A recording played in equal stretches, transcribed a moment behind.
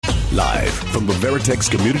Live from the Veritex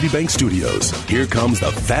Community Bank Studios, here comes the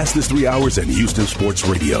fastest 3 hours in Houston sports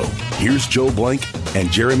radio. Here's Joe Blank and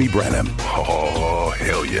Jeremy Branham. Oh,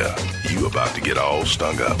 hell yeah. You about to get all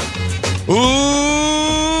stung up.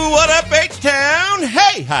 Ooh, what up, H-Town?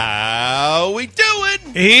 Hey, how we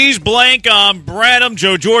doing? He's Blank. I'm Branham.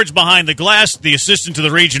 Joe George behind the glass, the assistant to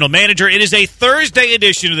the regional manager. It is a Thursday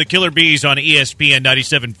edition of the Killer Bees on ESPN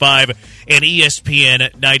 97.5 and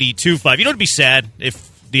ESPN 92.5. You know, it'd be sad if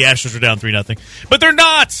the Astros were down 3-0. But they're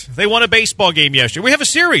not. They won a baseball game yesterday. We have a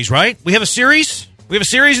series, right? We have a series in the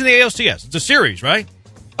ALCS. It's a series, right?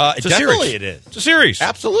 Definitely it is. It's a series.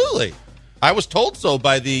 Absolutely. I was told so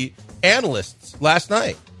by the analysts last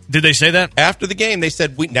night. Did they say that? After the game, they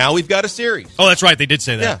said, now we've got a series. Oh, that's right. They did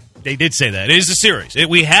say that. Yeah. They did say that. It is a series.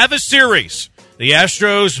 We have a series. The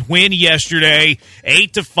Astros win yesterday,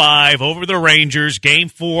 8-5 over the Rangers. Game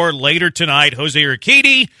 4 later tonight. Jose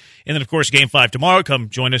Urquidy. And then, of course, Game 5 tomorrow. Come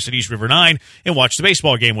join us at East River 9 and watch the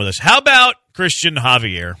baseball game with us. How about Christian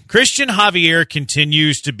Javier? Christian Javier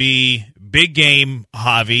continues to be big game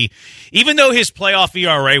Javi. Even though his playoff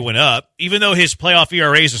ERA went up, even though his playoff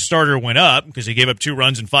ERA as a starter went up because he gave up 2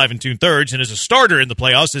 runs in 5 2/3, and as a starter in the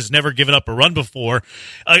playoffs has never given up a run before,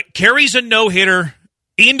 carries a no-hitter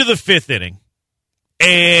into the 5th inning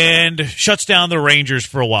and shuts down the Rangers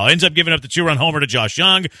for a while. Ends up giving up the 2-run homer to Josh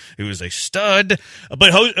Young, who is a stud.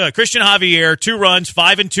 But Christian Javier, 2 runs,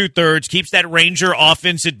 5 2/3, keeps that Ranger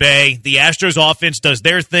offense at bay. The Astros offense does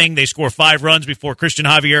their thing. They score 5 runs before Christian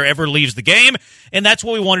Javier ever leaves the game, and that's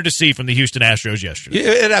what we wanted to see from the Houston Astros yesterday.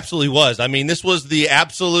 It absolutely was. I mean, this was the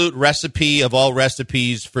absolute recipe of all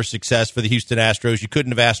recipes for success for the Houston Astros. You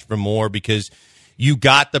couldn't have asked for more because you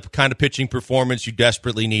got the kind of pitching performance you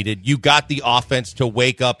desperately needed. You got the offense to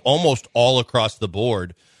wake up almost all across the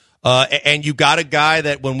board. And you got a guy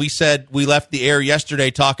that when we said we left the air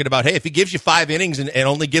yesterday talking about, hey, if he gives you 5 innings and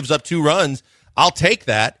only gives up 2 runs, I'll take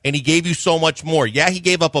that. And he gave you so much more. Yeah, he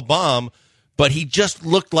gave up a bomb, but he just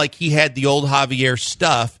looked like he had the old Javier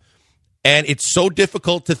stuff. And it's so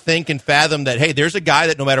difficult to think and fathom that, hey, there's a guy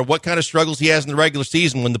that no matter what kind of struggles he has in the regular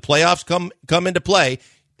season, when the playoffs come into play,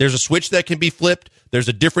 there's a switch that can be flipped. There's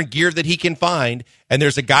a different gear that he can find, and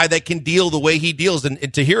there's a guy that can deal the way he deals.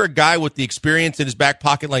 And to hear a guy with the experience in his back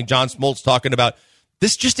pocket like John Smoltz talking about,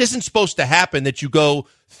 this just isn't supposed to happen, that you go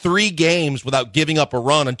 3 games without giving up a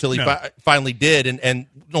run until he finally did, and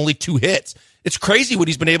only 2 hits. It's crazy what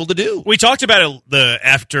he's been able to do. We talked about it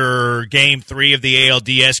after Game 3 of the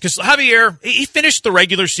ALDS because Javier, he finished the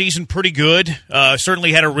regular season pretty good.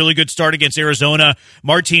 Certainly had a really good start against Arizona.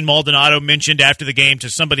 Martin Maldonado mentioned after the game to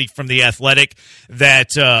somebody from The Athletic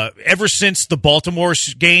that ever since the Baltimore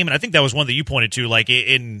game, and I think that was one that you pointed to, like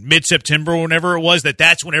in mid-September or whenever it was,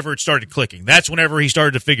 that's whenever it started clicking. That's whenever he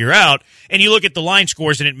started to figure out. And you look at the line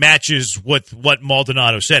scores, and it matches with what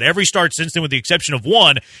Maldonado said. Every start since then, with the exception of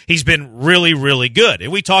one, he's been really good.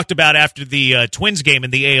 And we talked about after the Twins game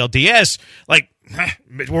in the ALDS, like,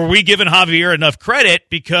 were we giving Javier enough credit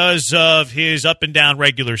because of his up and down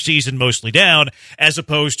regular season, mostly down, as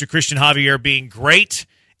opposed to Christian Javier being great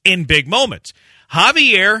in big moments?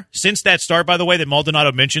 Javier, since that start, by the way, that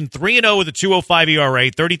Maldonado mentioned, 3-0 with a 2.05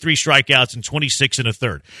 ERA, 33 strikeouts, and 26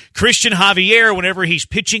 1/3. Christian Javier, whenever he's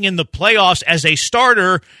pitching in the playoffs as a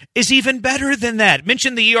starter, is even better than that.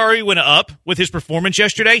 Mentioned the ERA went up with his performance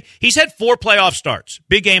yesterday. He's had 4 playoff starts.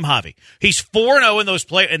 Big game Javi. He's 4-0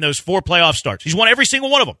 in those 4 playoff starts. He's won every single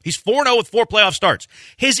one of them. He's 4-0 with 4 playoff starts.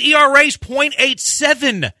 His ERA's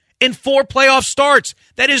 .87 in 4 playoff starts.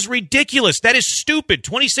 That is ridiculous. That is stupid.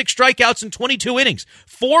 26 strikeouts in 22 innings.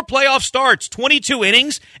 4 playoff starts, 22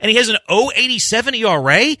 innings, and he has an .087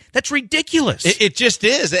 ERA? That's ridiculous. It just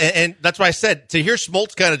is. And that's why I said, to hear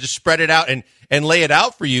Smoltz kind of just spread it out and lay it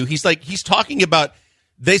out for you, he's talking about,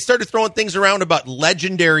 they started throwing things around about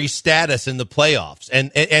legendary status in the playoffs.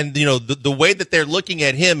 And you know, the way that they're looking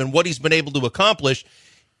at him and what he's been able to accomplish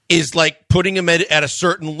is like putting him at a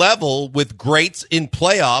certain level with greats in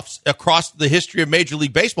playoffs across the history of Major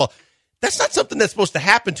League Baseball. That's not something that's supposed to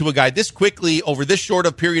happen to a guy this quickly over this short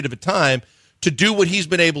a period of a time to do what he's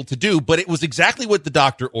been able to do. But it was exactly what the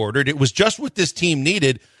doctor ordered. It was just what this team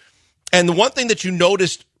needed. And the one thing that you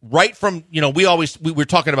noticed right from, you know, we were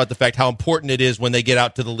talking about the fact how important it is when they get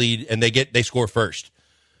out to the lead and they score first.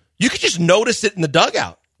 You could just notice it in the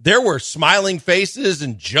dugout. There were smiling faces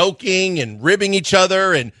and joking and ribbing each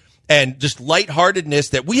other and just lightheartedness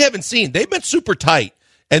that we haven't seen. They've been super tight,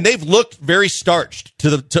 and they've looked very starched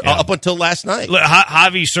up until last night.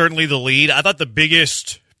 Javi's certainly the lead. I thought the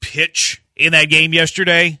biggest pitch in that game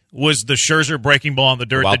yesterday was the Scherzer breaking ball in the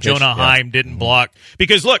dirt that Jonah Heim didn't block.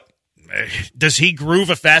 Because, look, Does he groove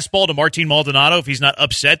a fastball to Martin Maldonado if he's not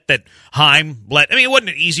upset that Heim let? I mean, it wasn't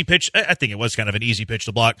an easy pitch. I think it was kind of an easy pitch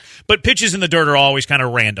to block. But pitches in the dirt are always kind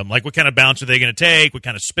of random. Like, what kind of bounce are they going to take? What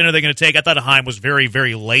kind of spin are they going to take? I thought Heim was very,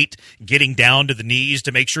 very late getting down to the knees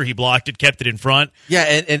to make sure he blocked it, kept it in front. Yeah,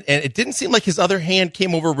 and it didn't seem like his other hand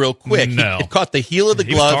came over real quick. No. It caught the heel of the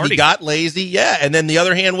glove. He got lazy. Yeah, and then the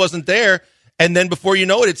other hand wasn't there. And then before you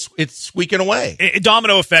know it, it's squeaking away.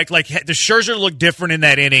 Domino effect. Like, the Scherzer looked different in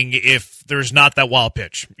that inning if there's not that wild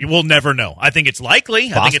pitch. We'll never know. I think it's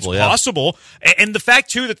likely. I think it's possible. And the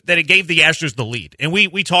fact, too, that it gave the Astros the lead. And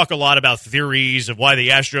we talk a lot about theories of why the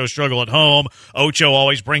Astros struggle at home. Ocho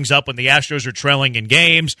always brings up when the Astros are trailing in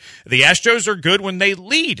games. The Astros are good when they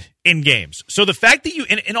lead in games. So the fact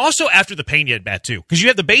that and also after the Pena at bat, too, because you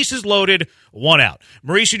have the bases loaded, 1 out.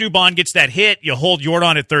 Mauricio Dubon gets that hit. You hold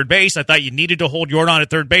Jordan at third base. I thought you needed to hold Jordan at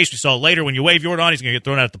third base. We saw later when you wave Jordan, he's going to get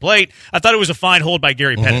thrown out at the plate. I thought it was a fine hold by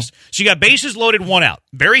Gary Pettis. So you got bases loaded, 1 out.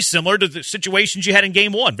 Very similar to the situations you had in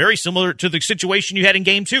game 1. Very similar to the situation you had in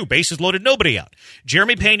game 2. Bases loaded, nobody out.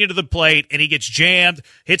 Jeremy Pena to the plate, and he gets jammed,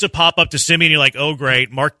 hits a pop-up to Simeon, and you're like, oh,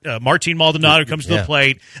 great. Martin Maldonado comes to the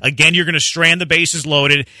plate. Again, you're going to strand the bases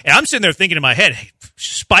loaded. And I'm sitting there thinking in my head, hey,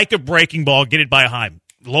 spike a breaking ball, get it by Heim.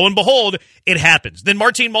 Lo and behold, it happens. Then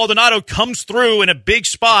Martin Maldonado comes through in a big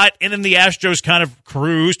spot, and then the Astros kind of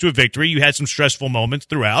cruise to a victory. You had some stressful moments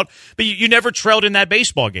throughout, but you never trailed in that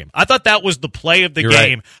baseball game. I thought that was the play of the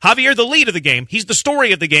game. Right. Javier, the lead of the game. He's the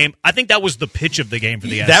story of the game. I think that was the pitch of the game for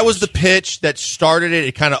the Astros. That was the pitch that started it.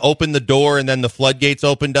 It kind of opened the door, and then the floodgates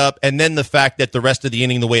opened up, and then the fact that the rest of the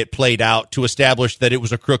inning, the way it played out, to establish that it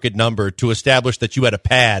was a crooked number, to establish that you had a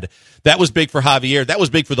pad, that was big for Javier. That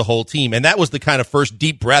was big for the whole team, and that was the kind of first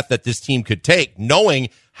deep breath that this team could take, knowing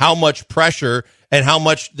how much pressure and how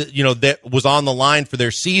much that was on the line for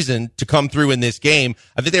their season to come through in this game.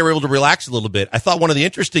 I think they were able to relax a little bit. I thought one of the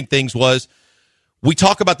interesting things was we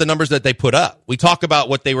talk about the numbers that they put up. We talk about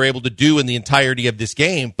what they were able to do in the entirety of this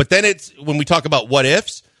game. But then when we talk about what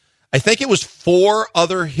ifs, I think it was 4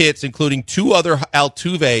 other hits, including 2 other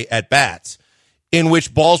Altuve at bats, in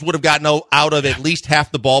which balls would have gotten out of at least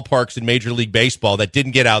half the ballparks in Major League Baseball that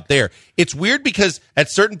didn't get out there. It's weird because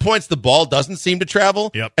at certain points the ball doesn't seem to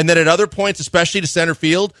travel, and then at other points, especially to center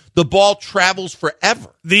field, the ball travels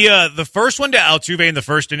forever. The first one to Altuve in the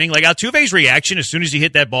first inning, like Altuve's reaction as soon as he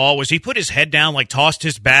hit that ball was he put his head down, like tossed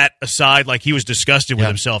his bat aside like he was disgusted with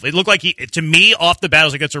himself. It looked like to me, off the bat, I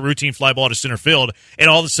was like, that's a routine fly ball to center field, and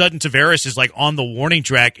all of a sudden Tavares is like on the warning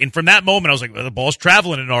track, and from that moment I was like, well, the ball's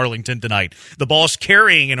traveling in Arlington tonight. The ball's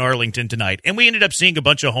carrying in Arlington tonight, and we ended up seeing a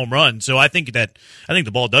bunch of home runs. So I think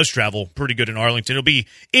the ball does travel pretty good in Arlington. It'll be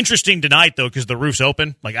interesting tonight though because the roof's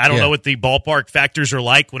open. Like I don't know what the ballpark factors are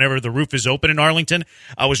like whenever the roof is open in Arlington.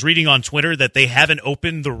 I was reading on Twitter that they haven't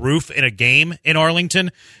opened the roof in a game in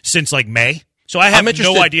Arlington since like May. So I have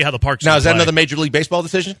no idea how the park's now. Is that play. Another Major League Baseball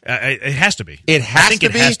decision? It has to be. It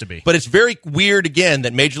has to be. But it's very weird again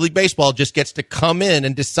that Major League Baseball just gets to come in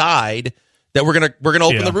and decide that we're gonna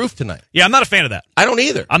open the roof tonight. Yeah, I'm not a fan of that. I don't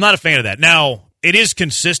either. I'm not a fan of that. Now, it is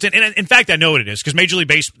consistent, and in fact, I know what it is because Major League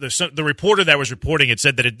Baseball, the reporter that was reporting it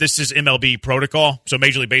said that this is MLB protocol, so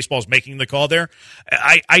Major League Baseball is making the call there.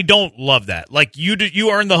 I don't love that. Like you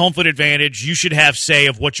earn the home field advantage. You should have say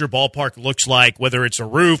of what your ballpark looks like, whether it's a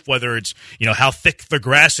roof, whether it's how thick the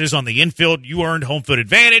grass is on the infield. You earned home field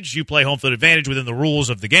advantage. You play home field advantage within the rules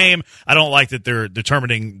of the game. I don't like that they're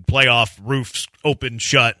determining playoff roofs open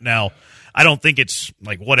shut now. I don't think it's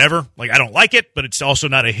like whatever. Like I don't like it, but it's also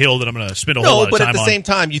not a hill that I'm going to spend a whole lot of time on. No, but at the same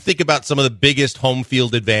time, you think about some of the biggest home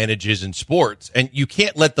field advantages in sports, and you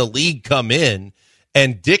can't let the league come in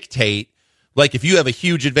and dictate. Like if you have a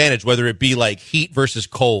huge advantage, whether it be like heat versus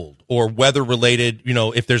cold or weather related,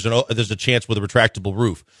 if there's a chance with a retractable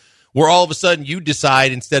roof, where all of a sudden you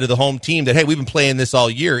decide instead of the home team that hey, we've been playing this all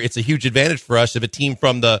year. It's a huge advantage for us if a team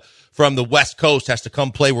from the West Coast has to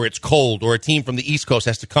come play where it's cold, or a team from the East Coast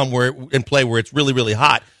has to come and play where it's really, really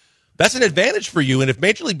hot. That's an advantage for you. And if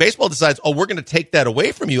Major League Baseball decides, we're going to take that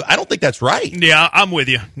away from you, I don't think that's right. Yeah, I'm with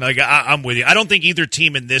you. Like I'm with you. I don't think either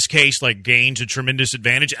team in this case like gains a tremendous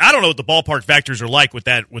advantage. I don't know what the ballpark factors are like with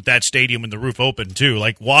that stadium and the roof open too.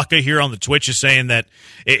 Like Waka here on the Twitch is saying that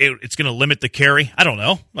it's going to limit the carry. I don't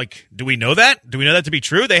know. Like, do we know that? Do we know that to be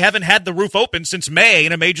true? They haven't had the roof open since May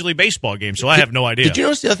in a Major League Baseball game, so I have no idea. Did you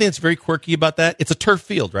notice the other thing that's very quirky about that? It's a turf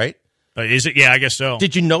field, right? Is it? Yeah, I guess so.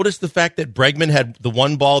 Did you notice the fact that Bregman had the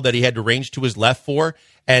one ball that he had to range to his left for,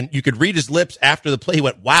 and you could read his lips after the play? He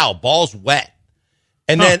went, "Wow, ball's wet."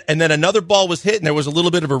 And then another ball was hit, and there was a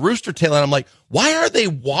little bit of a rooster tail, and I'm like, why are they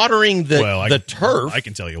watering the turf? I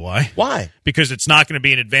can tell you why. Why? Because it's not going to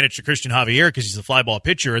be an advantage to Christian Javier because he's a fly ball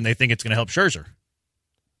pitcher, and they think it's going to help Scherzer.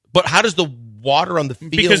 But how does the water on the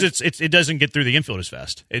field? Because it doesn't get through the infield as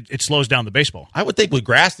fast. It slows down the baseball. I would think with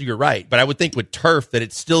grass, you're right, but I would think with turf that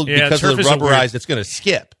it's still, because of the rubberized, it's going to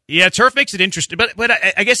skip. Yeah, turf makes it interesting, but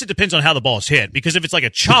I guess it depends on how the ball is hit, because if it's like a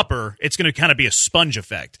chopper, it's going to kind of be a sponge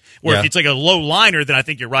effect. Where if it's like a low liner, then I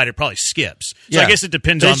think you're right, it probably skips. So I guess it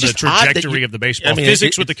depends on the trajectory of the baseball.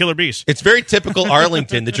 Physics with the Killer Bees. It's very typical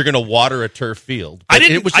Arlington that you're going to water a turf field.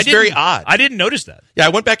 It was just very odd. I didn't notice that. Yeah, I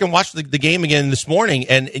went back and watched the game again this morning,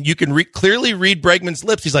 and you can clearly read Bregman's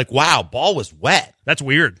lips. He's like, wow, ball was wet. That's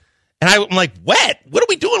weird. And I'm like, wet? What are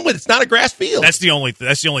we doing with it? It's not a grass field. That's the only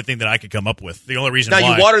thing that I could come up with. The only reason why.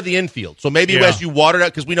 Now, you water the infield. So maybe as you water it out,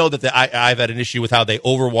 because we know that I've had an issue with how they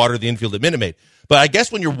overwater the infield at Minute Maid. But I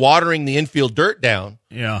guess when you're watering the infield dirt down,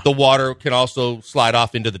 the water can also slide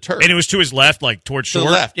off into the turf. And it was to his left, like towards short. To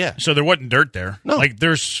the left, yeah. So there wasn't dirt there. No. Like it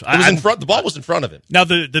was in front. The ball was in front of him. Now,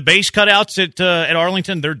 the base cutouts at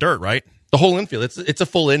Arlington, they're dirt, right? The whole infield. It's a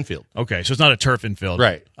full infield. Okay, so it's not a turf infield.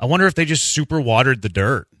 Right. I wonder if they just super watered the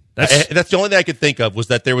dirt. That's the only thing I could think of, was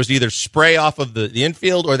that there was either spray off of the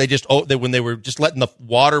infield, or when they were just letting the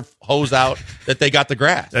water hose out, that they got the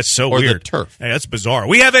grass. That's so weird. Or the turf. Hey, that's bizarre.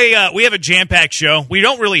 We have a jam-packed show. We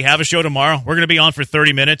don't really have a show tomorrow. We're going to be on for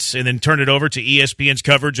 30 minutes and then turn it over to ESPN's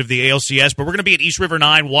coverage of the ALCS. But we're going to be at East River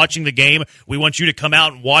 9 watching the game. We want you to come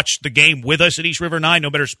out and watch the game with us at East River 9. No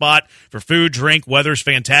better spot for food, drink. Weather's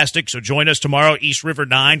fantastic. So join us tomorrow, East River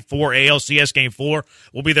 9 for ALCS Game 4.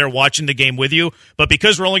 We'll be there watching the game with you. But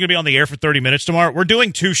because we're only going to be on the air for 30 minutes tomorrow, we're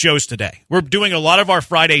doing 2 shows today. We're doing a lot of our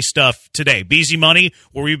Friday stuff today. Beezy Money,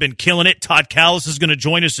 where we've been killing it. Todd Callis is going to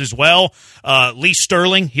join us as well. Lee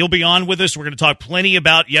Sterling, he'll be on with us. We're going to talk plenty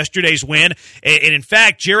about yesterday's win. And in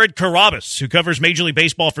fact, Jared Carabas, who covers Major League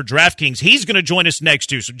Baseball for DraftKings, he's going to join us next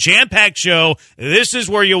too. So jam-packed show. This is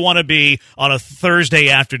where you want to be on a Thursday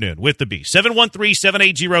afternoon with the Bee.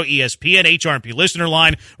 713-780-ESPN, HRP listener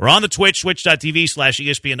line. We're on the Twitch,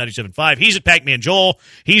 twitch.tv/ESPN975. He's at Pac-Man Joel.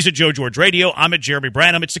 He's at Joe George Radio. I'm at Jeremy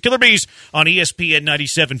Branham. It's the Killer Bees on ESPN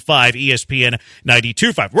 97.5, ESPN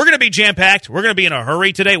 92.5. We're going to be jam-packed. We're going to be in a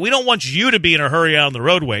hurry today. We don't want you to be in a hurry out on the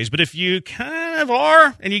roadways, but if you kind of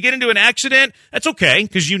are and you get into an accident, that's okay,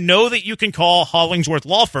 because you know that you can call Hollingsworth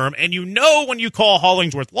Law Firm, and you know when you call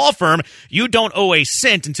Hollingsworth Law Firm, you don't owe a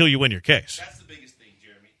cent until you win your case. That's the biggest thing,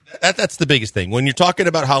 Jeremy. That's the biggest thing. When you're talking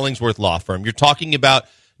about Hollingsworth Law Firm, you're talking about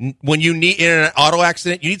when you need, in an auto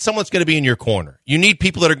accident, you need someone that's going to be in your corner. You need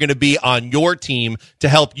people that are going to be on your team to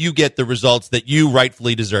help you get the results that you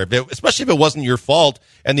rightfully deserve, especially if it wasn't your fault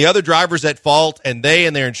and the other driver's at fault and they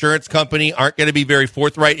and their insurance company aren't going to be very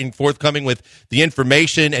forthright and forthcoming with the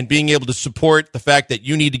information and being able to support the fact that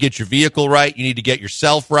you need to get your vehicle right, you need to get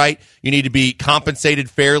yourself right, you need to be compensated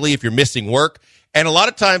fairly if you're missing work. And a lot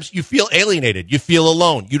of times you feel alienated. You feel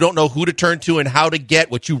alone. You don't know who to turn to and how to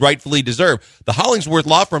get what you rightfully deserve. The Hollingsworth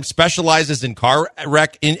Law Firm specializes in car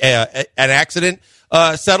wreck and accident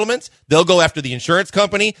settlements. They'll go after the insurance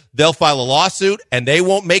company. They'll file a lawsuit, and they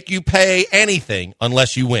won't make you pay anything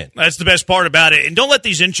unless you win. That's the best part about it. And don't let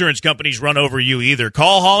these insurance companies run over you either.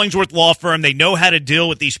 Call Hollingsworth Law Firm. They know how to deal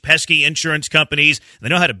with these pesky insurance companies. They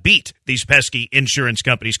know how to beat these pesky insurance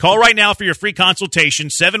companies. Call right now for your free consultation,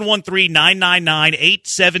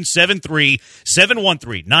 713-999-8773,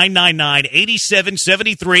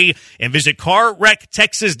 713-999-8773, and visit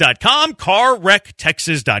carwrecktexas.com,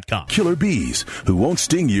 carwrecktexas.com. Killer bees who won't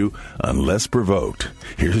sting you unless provoked.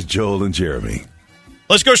 Here's Joel and Jeremy.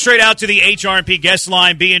 Let's go straight out to the HRP guest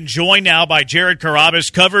line, being joined now by Jared Carabas,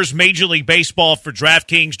 covers Major League Baseball for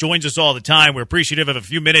DraftKings, joins us all the time. We're appreciative of a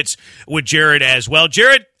few minutes with Jared as well.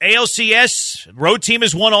 Jared, ALCS, road team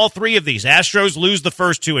has won all 3 of these. Astros lose the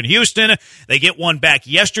first 2 in Houston. They get one back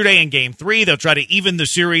yesterday in Game 3. They'll try to even the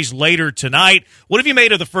series later tonight. What have you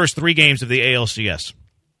made of the first 3 games of the ALCS?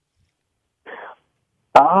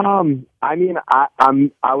 I mean,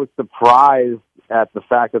 I was surprised at the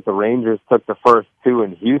fact that the Rangers took the first 2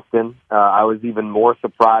 in Houston. I was even more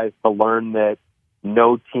surprised to learn that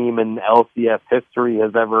no team in LCS history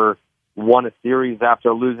has ever won a series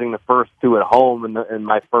after losing the first 2 at home. And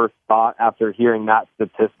my first thought after hearing that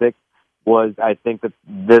statistic was, I think that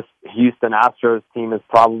this Houston Astros team is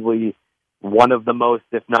probably one of the most,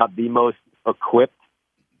 if not the most, equipped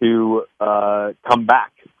to come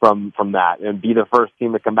back from that and be the first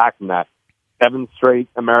team to come back from that. 7 straight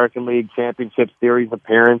American League Championship Series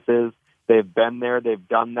appearances. They've been there. They've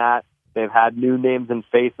done that. They've had new names and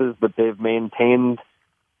faces, but they've maintained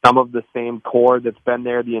some of the same core that's been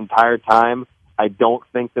there the entire time. I don't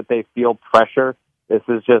think that they feel pressure. This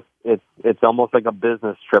is just, it's almost like a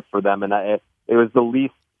business trip for them. And it was the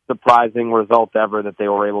least surprising result ever that they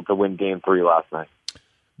were able to win Game 3 last night.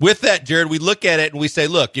 With that, Jared, we look at it and we say,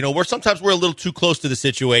 look, we're a little too close to the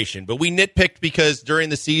situation, but we nitpicked because during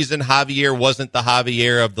the season, Javier wasn't the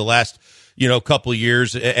Javier of the last, couple of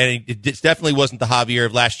years, and it definitely wasn't the Javier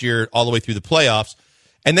of last year all the way through the playoffs.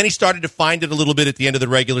 And then he started to find it a little bit at the end of the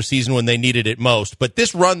regular season when they needed it most. But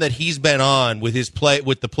this run that he's been on with his play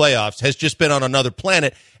with the playoffs has just been on another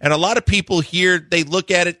planet. And a lot of people here, they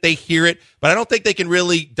look at it, they hear it, but I don't think they can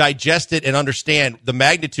really digest it and understand the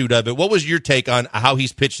magnitude of it. What was your take on how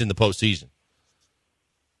he's pitched in the postseason?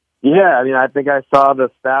 Yeah, I mean, I think I saw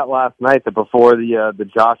the stat last night that before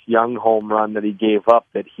the Josh Young home run that he gave up,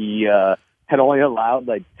 that he had only allowed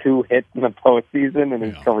like 2 hits in the postseason in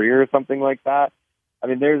his career or something like that. I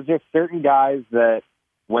mean, there's just certain guys that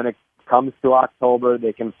when it comes to October,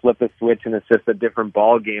 they can flip a switch and it's just a different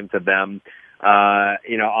ball game to them.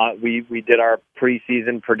 We did our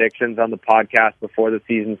preseason predictions on the podcast before the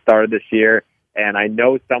season started this year, and I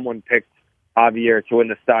know someone picked Javier to win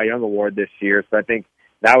the Cy Young Award this year, so I think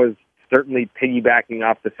that was certainly piggybacking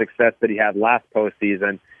off the success that he had last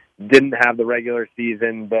postseason. Didn't have the regular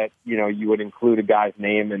season that, you would include a guy's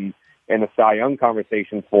name in the Cy Young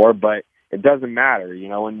conversation for, but it doesn't matter.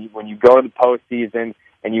 When you go to the postseason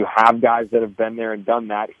and you have guys that have been there and done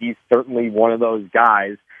that, he's certainly one of those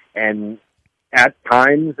guys. And at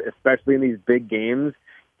times, especially in these big games,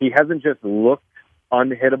 he hasn't just looked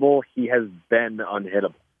unhittable, he has been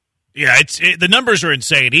unhittable. Yeah, the numbers are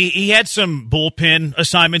insane. He had some bullpen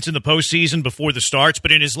assignments in the postseason before the starts,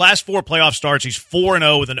 but in his last 4 playoff starts, he's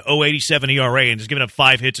 4-0 with an 0.87 ERA and has given up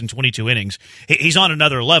 5 hits in 22 innings. He's on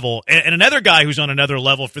another level. And another guy who's on another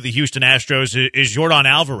level for the Houston Astros is Yordan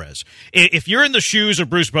Alvarez. If you're in the shoes of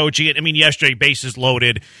Bruce Bochy, yesterday bases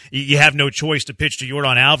loaded, you have no choice to pitch to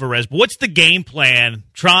Yordan Alvarez. But what's the game plan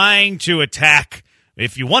trying to attack,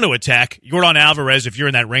 if you want to attack, Yordan Alvarez if you're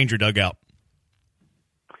in that Ranger dugout?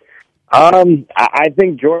 I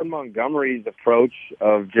think Jordan Montgomery's approach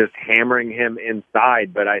of just hammering him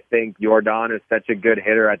inside, but I think Yordan is such a good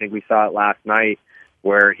hitter. I think we saw it last night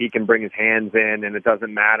where he can bring his hands in, and it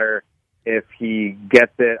doesn't matter if he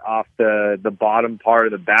gets it off the bottom part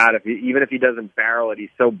of the bat. Even if he doesn't barrel it, he's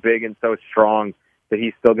so big and so strong that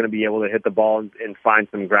he's still going to be able to hit the ball and find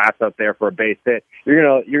some grass out there for a base hit.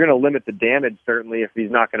 You're gonna limit the damage certainly if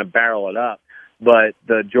he's not going to barrel it up, but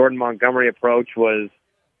the Jordan Montgomery approach was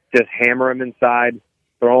just hammer him inside,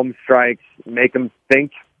 throw him strikes, make him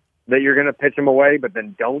think that you're going to pitch him away, but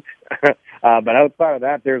then don't. But outside of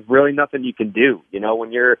that, there's really nothing you can do.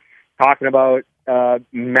 When you're talking about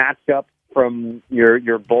matchup from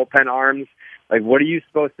your bullpen arms, like what are you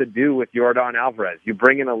supposed to do with Yordan Alvarez? You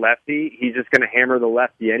bring in a lefty, he's just going to hammer the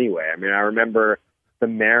lefty anyway. I mean, I remember the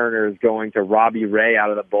Mariners going to Robbie Ray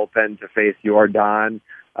out of the bullpen to face Yordan,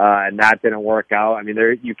 and that didn't work out. I mean,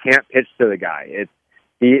 you can't pitch to the guy.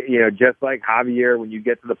 Just like Javier, when you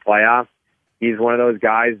get to the playoffs, he's one of those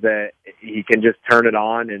guys that he can just turn it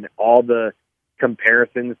on, and all the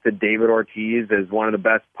comparisons to David Ortiz as one of the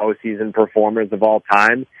best postseason performers of all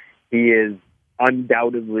time, he is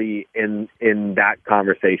undoubtedly in that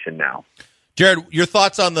conversation now. Jared, your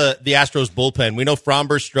thoughts on the Astros bullpen? We know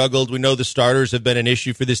Fromber struggled. We know the starters have been an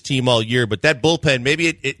issue for this team all year, but that bullpen,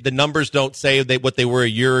 maybe the numbers don't say what they were a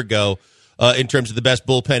year ago. In terms of the best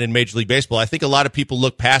bullpen in Major League Baseball. I think a lot of people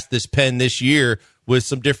look past this pen this year with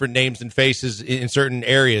some different names and faces in certain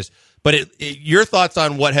areas. But your thoughts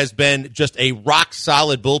on what has been just a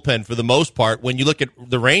rock-solid bullpen for the most part when you look at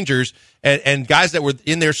the Rangers and guys that were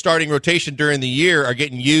in their starting rotation during the year are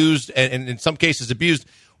getting used and in some cases abused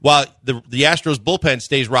while the Astros bullpen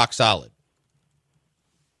stays rock-solid?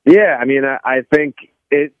 Yeah, I mean, I think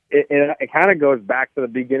it kind of goes back to the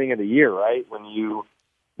beginning of the year, right? When you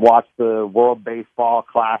watch the World Baseball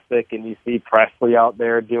Classic and you see Presley out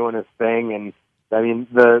there doing his thing. And I mean,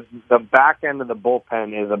 the back end of the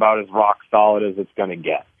bullpen is about as rock solid as it's going to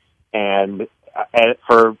get. And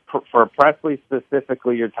for Presley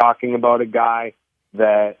specifically, you're talking about a guy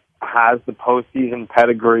that has the postseason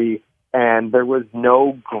pedigree, and there was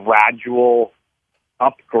no gradual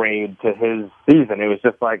upgrade to his season. It was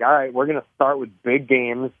just like, all right, we're going to start with big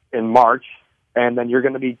games in March, and then you're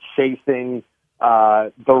going to be chasing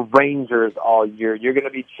the Rangers all year. You're going to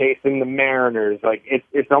be chasing the Mariners. Like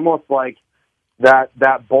it's almost like that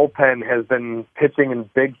bullpen has been pitching in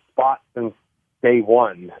big spots since day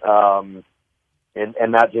one.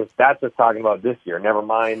 And that's just talking about this year. Never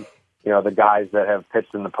mind, the guys that have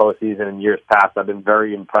pitched in the postseason in years past. I've been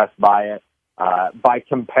very impressed by it. By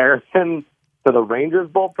comparison to the Rangers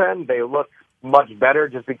bullpen, they look much better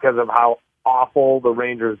just because of how awful the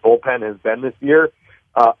Rangers bullpen has been this year.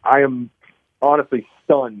 I am honestly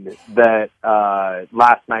stunned that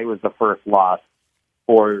last night was the first loss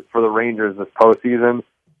for the Rangers this postseason.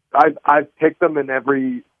 I've picked them in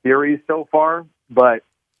every series so far, but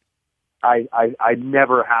I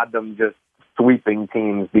never had them just sweeping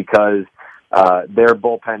teams because their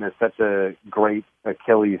bullpen is such a great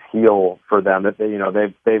Achilles heel for them that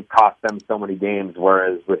they've cost them so many games.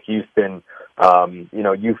 Whereas with Houston,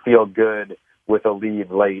 you feel good with a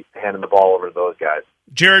lead late, handing the ball over to those guys.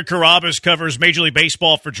 Jared Carrabis covers Major League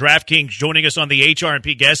Baseball for DraftKings, joining us on the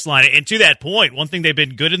HRP guest line. And to that point, one thing they've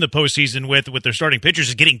been good in the postseason with their starting pitchers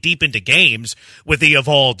is getting deep into games with the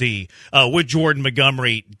Eovaldi, with Jordan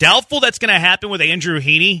Montgomery. Doubtful that's going to happen with Andrew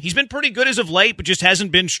Heaney. He's been pretty good as of late, but just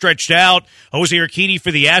hasn't been stretched out. Jose Urquidy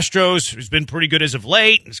for the Astros, who's been pretty good as of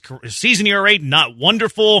late. His season ERA, not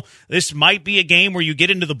wonderful. This might be a game where you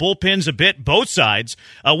get into the bullpens a bit, both sides.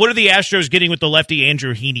 What are the Astros getting with the lefty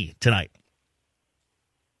Andrew Heaney tonight?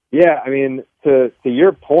 Yeah, I mean, to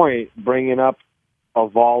your point, bringing up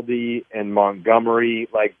Eovaldi and Montgomery,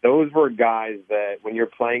 like those were guys that when you're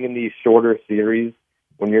playing in these shorter series,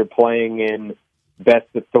 when you're playing in best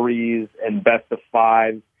of threes and best of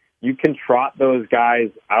fives, you can trot those guys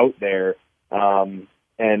out there,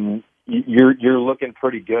 and you're looking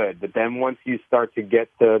pretty good. But then once you start to get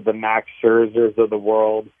to the Max Scherzers of the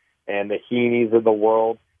world and the Heaneys of the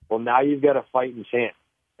world, well, now you've got a fighting chance.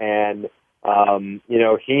 And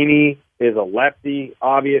Heaney is a lefty,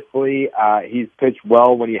 obviously. He's pitched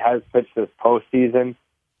well when he has pitched this postseason.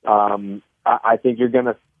 I think you're going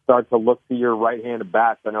to start to look to your right-handed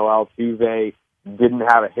bats. I know Altuve didn't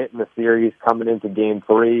have a hit in the series coming into Game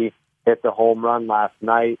 3, hit the home run last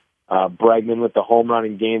night. Bregman with the home run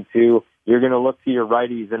in Game 2. You're going to look to your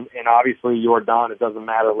righties, and obviously Yordan, it doesn't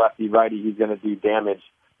matter, lefty-righty, he's going to do damage.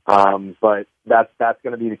 But that's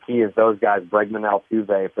going to be the key is those guys, Bregman,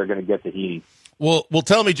 Altuve, if they're going to get to Heaney. Well,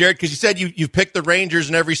 tell me, Jared, because you said you've picked the Rangers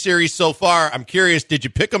in every series so far. I'm curious, did you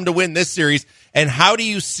pick them to win this series? And how do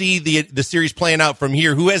you see the series playing out from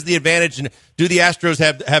here? Who has the advantage, and do the Astros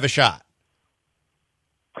have a shot?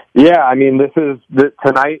 Yeah, I mean,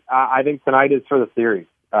 tonight. I think tonight is for the series.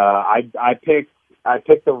 I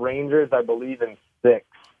picked the Rangers, I believe, in 6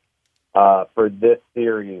 for this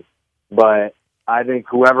series, but I think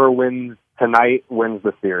whoever wins tonight wins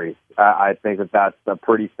the series. I think that's a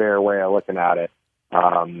pretty fair way of looking at it.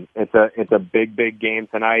 It's a big game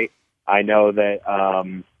tonight. I know that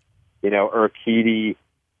Urquidy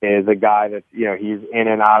is a guy that he's in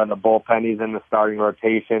and out of the bullpen. He's in the starting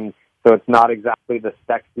rotation, so it's not exactly the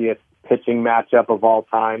sexiest pitching matchup of all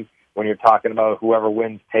time when you're talking about whoever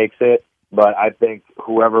wins takes it. But I think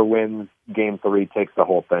whoever wins Game 3 takes the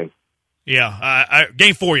whole thing. Yeah,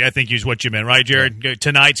 Game 4, I think is what you meant, right, Jared? Yeah.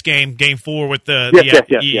 Tonight's Game 4 with the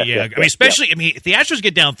yeah. I mean, especially, if the Astros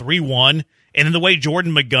get down 3-1, and then the way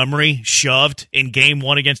Jordan Montgomery shoved in Game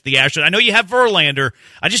 1 against the Astros, I know you have Verlander.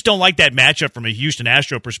 I just don't like that matchup from a Houston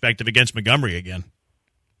Astro perspective against Montgomery again.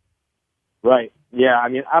 Right. Yeah. I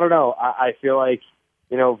mean, I don't know. I feel like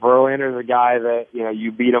Verlander's a guy that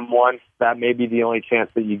you beat him once. That may be the only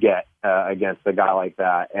chance that you get against a guy like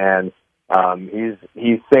that, and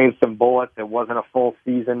he's saved some bullets. It wasn't a full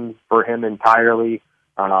season for him entirely.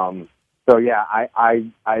 So yeah,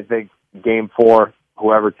 I think Game 4,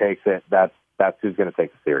 whoever takes it, that's who's going to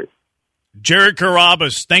take the series. Jared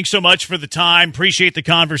Carrabis, thanks so much for the time. Appreciate the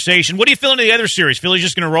conversation. What do you feel in the other series? Philly's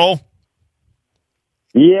just going to roll?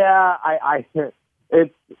 Yeah,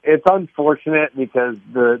 it's unfortunate because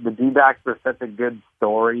the D-backs are such a good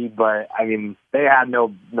story, but I mean they had no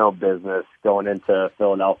business going into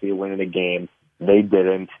Philadelphia winning a game. They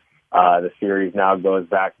didn't. The series now goes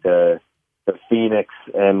back to Phoenix,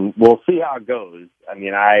 and we'll see how it goes. I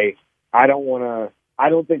mean, I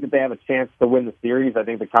don't think that they have a chance to win the series. I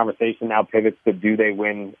think the conversation now pivots to do they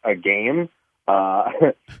win a game.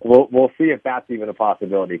 We'll see if that's even a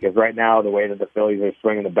possibility because right now the way that the Phillies are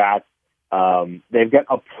swinging the bats. They've got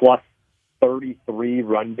a plus 33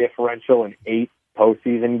 run differential in 8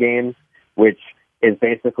 postseason games, which is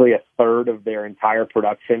basically a third of their entire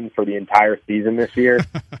production for the entire season this year.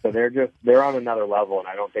 So they're on another level, and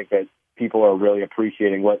I don't think that people are really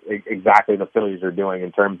appreciating what exactly the Phillies are doing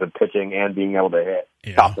in terms of pitching and being able to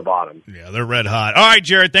hit top to bottom. Yeah, they're red hot. All right,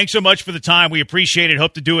 Jared, thanks so much for the time. We appreciate it.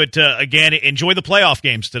 Hope to do it again. Enjoy the playoff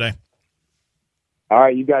games today. All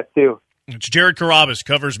right, you guys too. It's Jared Carrabis,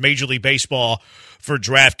 covers Major League Baseball for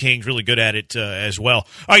DraftKings, really good at it as well.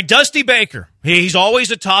 All right, Dusty Baker. He's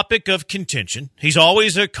always a topic of contention. He's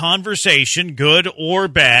always a conversation, good or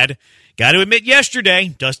bad. Got to admit, yesterday,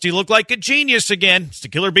 Dusty looked like a genius again. It's the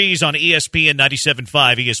Killer Bees on ESPN 97.5,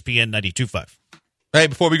 ESPN 92.5. Hey,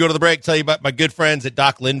 before we go to the break, tell you about my good friends at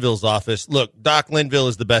Doc Linville's office. Look, Doc Linville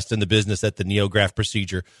is the best in the business at the NeoGraft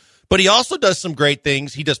procedure. But he also does some great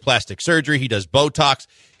things. He does plastic surgery. He does Botox.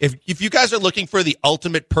 If you guys are looking for the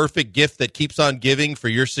ultimate perfect gift that keeps on giving for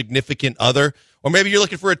your significant other, or maybe you're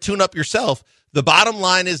looking for a tune-up yourself, the bottom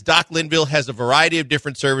line is Doc Linville has a variety of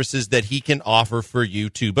different services that he can offer for you,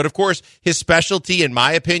 too. But, of course, his specialty, in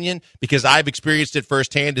my opinion, because I've experienced it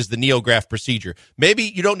firsthand, is the NeoGraft procedure. Maybe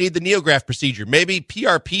you don't need the NeoGraft procedure. Maybe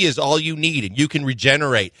PRP is all you need, and you can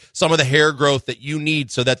regenerate some of the hair growth that you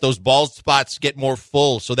need so that those bald spots get more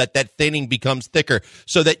full, so that that thinning becomes thicker,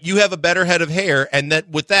 so that you have a better head of hair, and that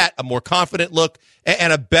with that, a more confident look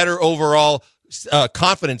and a better overall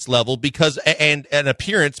confidence level because and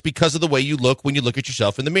appearance because of the way you look when you look at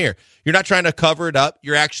yourself in the mirror. You're not trying to cover it up.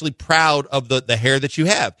 You're actually proud of the hair that you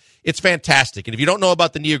have. It's fantastic. And if you don't know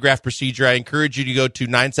about the NeoGraft procedure, I encourage you to go to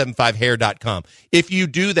 975hair.com. If you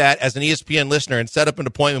do that as an ESPN listener and set up an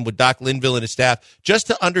appointment with Doc Linville and his staff just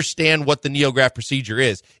to understand what the NeoGraft procedure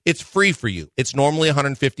is, it's free for you. It's normally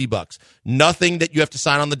 $150. Nothing that you have to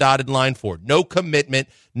sign on the dotted line for. No commitment.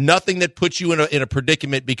 Nothing that puts you in a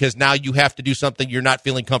predicament because now you have to do something you're not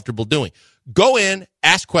feeling comfortable doing. Go in,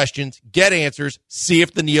 ask questions, get answers, see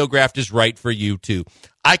if the NeoGraft is right for you too.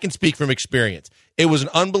 I can speak from experience. It was an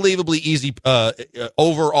unbelievably easy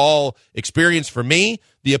overall experience for me.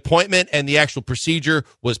 The appointment and the actual procedure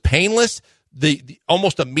was painless. The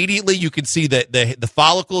almost immediately you can see the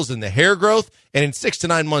follicles and the hair growth, and in 6 to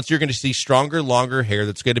 9 months you're going to see stronger, longer hair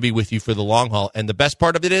that's going to be with you for the long haul. And the best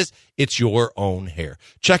part of it is it's your own hair.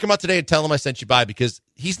 Check him out today and tell him I sent you by because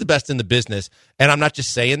he's the best in the business. And I'm not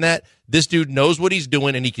just saying that. This dude knows what he's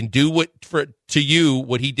doing, and he can do what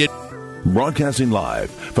he did. Broadcasting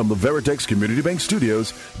live from the Veritex Community Bank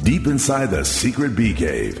Studios, deep inside the secret bee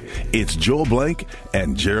cave. It's Joel Blank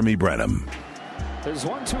and Jeremy Branham. There's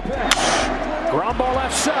 1-2 pitch. Ground ball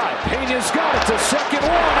left side. Pena's got it to second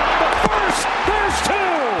one. On the first. There's two.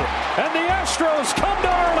 And the Astros come to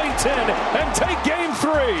Arlington and take game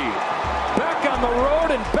 3. Back on the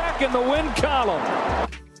road and back in the win column.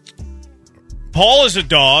 Paul is a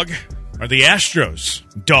dog. Are the Astros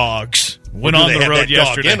dogs? Went on the road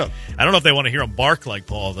yesterday. I don't know if they want to hear him bark like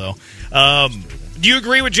Paul, though. Do you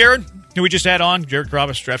agree with Jared? Can we just add on? Jared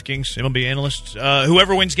Carrabis, DraftKings, MLB analyst.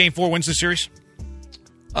 Whoever wins game 4 wins the series?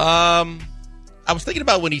 I was thinking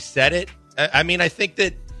about when he said it. I mean, I think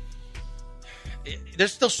that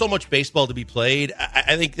there's still so much baseball to be played.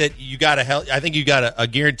 I think that you got a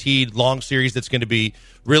guaranteed long series that's going to be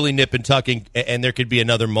really nip and tucking, and there could be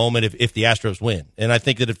another moment if the Astros win. And I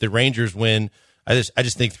think that if the Rangers win, I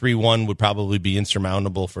just think 3-1 would probably be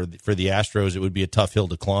insurmountable for the Astros. It would be a tough hill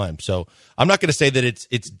to climb. So I'm not going to say that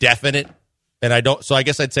it's definite, and I don't. So I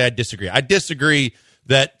guess I'd say I disagree. I disagree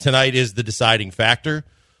that tonight is the deciding factor,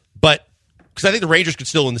 but because I think the Rangers could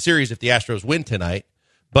still win the series if the Astros win tonight,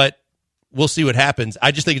 but we'll see what happens.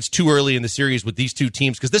 I just think it's too early in the series with these two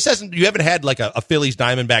teams because you haven't had like a Phillies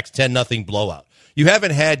Diamondbacks 10-0 blowout. You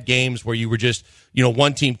haven't had games where you were just,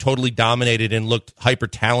 one team totally dominated and looked hyper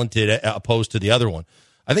talented opposed to the other one.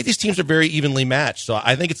 I think these teams are very evenly matched, so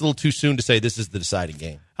I think it's a little too soon to say this is the deciding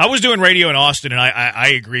game. I was doing radio in Austin, and I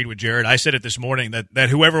agreed with Jared. I said it this morning that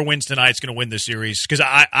whoever wins tonight is going to win this series because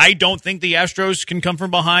I don't think the Astros can come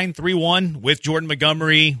from behind 3-1 with Jordan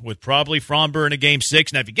Montgomery, with probably Fromber in a Game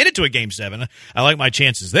 6. Now, if you get it to a Game 7, I like my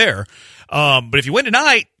chances there. But if you win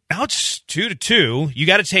tonight, now it's 2-2. You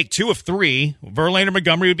got to take 2 of 3. Verlander,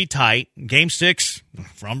 Montgomery would be tight. Game 6,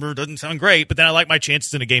 Fromber doesn't sound great, but then I like my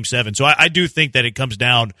chances in a Game 7. So I do think that it comes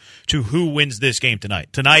down to who wins this game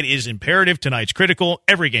tonight. Tonight is imperative. Tonight's critical.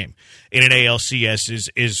 Every game in an ALCS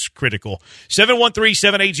is critical.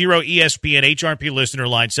 713-780-ESPN, HRP listener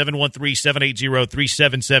line,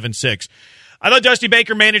 713-780-3776. I thought Dusty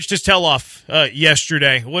Baker managed his tell-off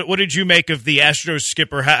yesterday. What did you make of the Astros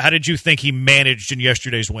skipper? How did you think he managed in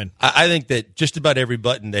yesterday's win? I think that just about every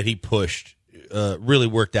button that he pushed really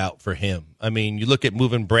worked out for him. I mean, you look at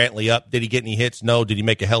moving Brantley up. Did he get any hits? No. Did he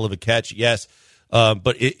make a hell of a catch? Yes.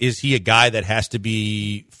 But is he a guy that has to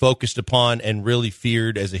be focused upon and really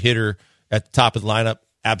feared as a hitter at the top of the lineup?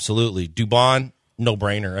 Absolutely. Dubon,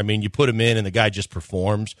 no-brainer. I mean, you put him in and the guy just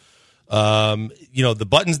performs. The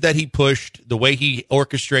buttons that he pushed, the way he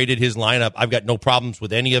orchestrated his lineup, I've got no problems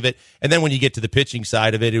with any of it. And then when you get to the pitching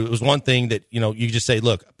side of it, it was one thing that, you just say,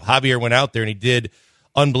 look, Javier went out there and he did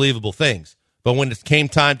unbelievable things. But when it came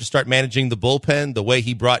time to start managing the bullpen, the way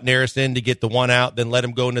he brought Neris in to get the one out, then let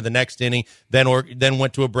him go into the next inning, then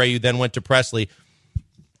went to Abreu, then went to Presley.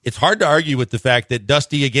 it's hard to argue with the fact that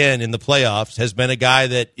Dusty, again, in the playoffs, has been a guy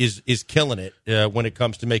that is killing it when it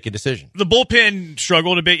comes to making decisions. The bullpen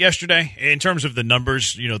struggled a bit yesterday in terms of the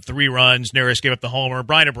numbers. 3 runs, Neris gave up the homer,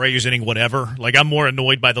 Brian Abreu's inning, whatever. Like, I'm more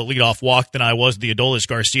annoyed by the leadoff walk than I was the Adolis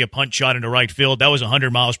Garcia punch shot into right field. That was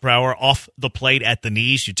 100 miles per hour off the plate at the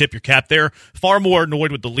knees. You tip your cap there. Far more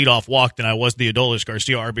annoyed with the leadoff walk than I was the Adolis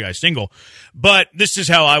Garcia RBI single. But this is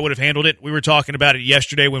how I would have handled it. We were talking about it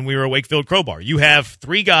yesterday when we were at Wakefield Crowbar. You have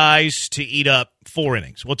 3 guys to eat up 4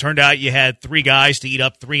 innings. Well, it turned out you had 3 guys to eat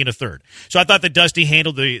up 3 1/3. So I thought that Dusty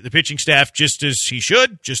handled the pitching staff just as he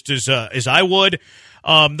should, just as I would.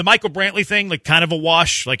 The Michael Brantley thing, like, kind of a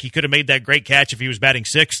wash. Like, he could have made that great catch if he was batting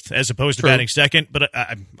 6th as opposed to batting 2nd. But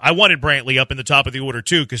I wanted Brantley up in the top of the order,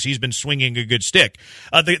 too, because he's been swinging a good stick.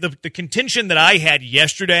 The contention that I had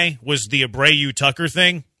yesterday was the Abreu-Tucker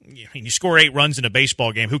thing. You score 8 runs in a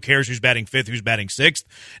baseball game. Who cares who's batting 5th, who's batting 6th?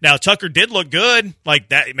 Now, Tucker did look good. Like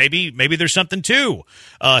that, maybe there's something to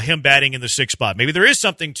him batting in the 6th spot. Maybe there is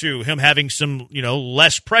something to him having some,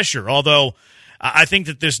 less pressure. Although I think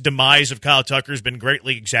that this demise of Kyle Tucker has been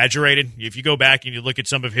greatly exaggerated. If you go back and you look at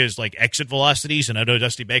some of his exit velocities, and I know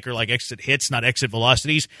Dusty Baker exit hits, not exit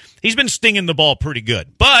velocities, he's been stinging the ball pretty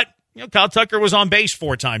good. But Kyle Tucker was on base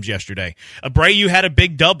 4 times yesterday. Abreu had a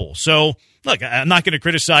big double. So, look, I'm not going to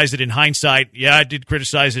criticize it in hindsight. Yeah, I did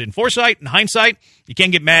criticize it in foresight. In hindsight, you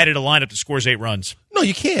can't get mad at a lineup that scores 8 runs. No,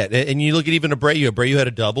 you can't. And you look at even Abreu. Abreu had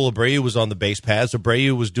a double. Abreu was on the base paths.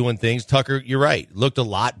 Abreu was doing things. Tucker, you're right, looked a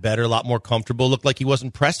lot better, a lot more comfortable. Looked like he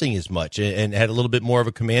wasn't pressing as much and had a little bit more of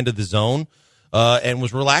a command of the zone and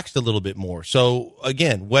was relaxed a little bit more. So,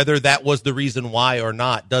 again, whether that was the reason why or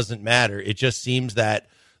not doesn't matter. It just seems that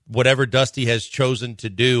whatever Dusty has chosen to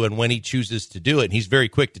do and when he chooses to do it, and he's very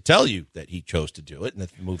quick to tell you that he chose to do it and the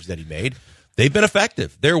moves that he made, they've been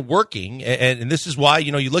effective. They're working, and this is why,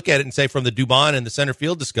 you look at it and say from the Dubon and the center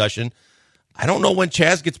field discussion, I don't know when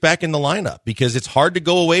Chaz gets back in the lineup because it's hard to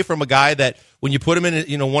go away from a guy that when you put him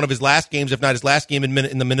in, one of his last games, if not his last game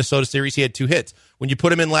in the Minnesota series, he had 2 hits. When you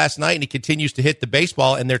put him in last night and he continues to hit the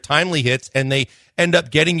baseball and they're timely hits and they end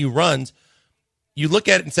up getting you runs, you look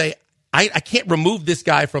at it and say, I can't remove this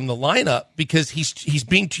guy from the lineup because he's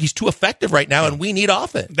too effective right now, and we need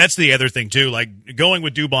offense. That's the other thing too. Like going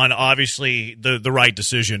with Dubon, obviously the right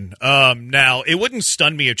decision. Now it wouldn't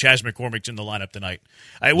stun me if Chas McCormick's in the lineup tonight.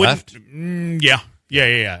 I wouldn't. Yeah.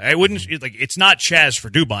 I wouldn't. It's not Chaz for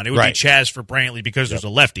Dubon. It would be Chaz for Brantley because there's a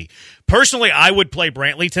lefty. Personally, I would play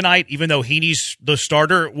Brantley tonight, even though Heaney's the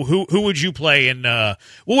starter. Who would you play in? What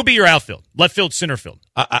would be your outfield? Left field, center field.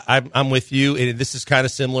 I'm with you, and this is kind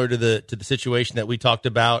of similar to the situation that we talked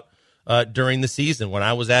about during the season when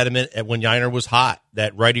I was adamant when Yiner was hot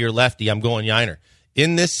that righty or lefty. I'm going Yiner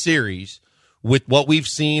in this series with what we've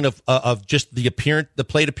seen of just the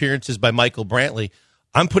plate appearances by Michael Brantley.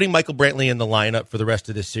 I'm putting Michael Brantley in the lineup for the rest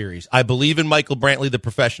of this series. I believe in Michael Brantley, the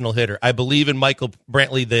professional hitter. I believe in Michael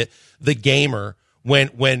Brantley, the gamer,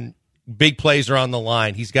 when big plays are on the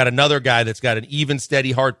line. He's got another guy that's got an even,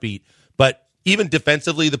 steady heartbeat. But even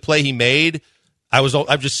defensively, the play he made, I'm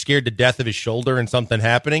just scared to death of his shoulder and something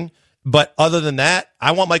happening. But other than that,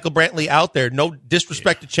 I want Michael Brantley out there. No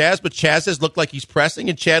disrespect to Chaz, but Chaz has looked like he's pressing,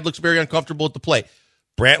 and Chad looks very uncomfortable at the plate.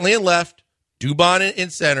 Brantley in left, Dubon in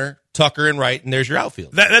center, Tucker in right, and there's your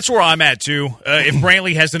outfield. That's where I'm at, too. If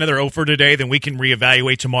Brantley has another offer today, then we can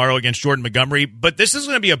reevaluate tomorrow against Jordan Montgomery. But this is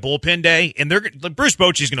going to be a bullpen day, and Bruce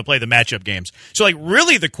Bochy's going to play the matchup games. So,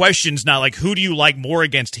 really, the question's not, who do you like more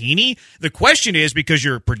against Heaney? The question is, because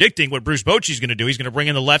you're predicting what Bruce Bochy's going to do, he's going to bring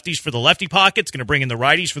in the lefties for the lefty pocket, he's going to bring in the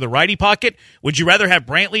righties for the righty pocket. Would you rather have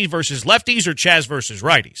Brantley versus lefties or Chaz versus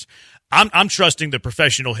righties? I'm trusting the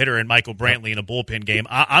professional hitter in Michael Brantley in a bullpen game.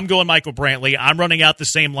 I'm going Michael Brantley. I'm running out the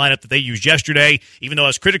same lineup that they used yesterday. Even though I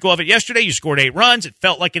was critical of it yesterday, you scored 8 runs. It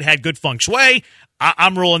felt like it had good feng shui.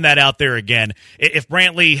 I'm rolling that out there again. If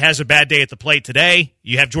Brantley has a bad day at the plate today,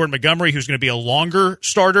 you have Jordan Montgomery, who's going to be a longer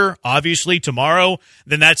starter, obviously, tomorrow,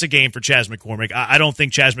 then that's a game for Chas McCormick. I don't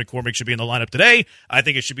think Chas McCormick should be in the lineup today. I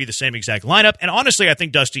think it should be the same exact lineup. And honestly, I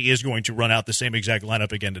think Dusty is going to run out the same exact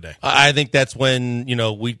lineup again today. I think that's when,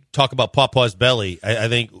 we talk about Pawpaw's belly. I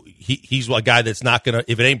think he's a guy that's not going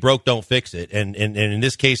to, if it ain't broke, don't fix it. And in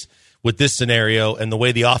this case, with this scenario and the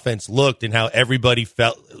way the offense looked and how everybody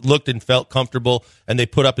looked and felt comfortable and they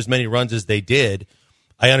put up as many runs as they did,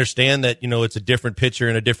 I understand that, it's a different pitcher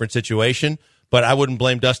in a different situation, but I wouldn't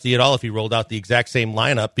blame Dusty at all if he rolled out the exact same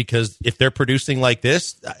lineup because if they're producing like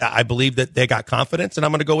this, I believe that they got confidence and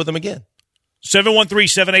I'm going to go with them again.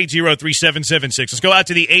 713-780-3776. Let's go out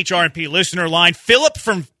to the HRP listener line. Philip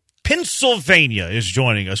from Pennsylvania is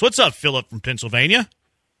joining us. What's up, Philip from Pennsylvania?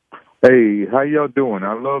 Hey, how y'all doing?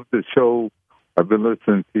 I love the show. I've been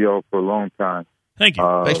listening to y'all for a long time. Thank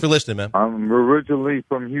you. Thanks for listening, man. I'm originally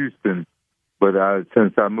from Houston, but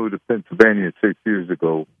since I moved to Pennsylvania 6 years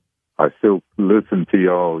ago, I still listen to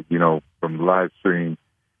y'all, from the live stream.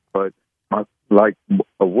 But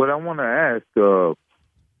what I want to ask,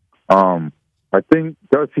 I think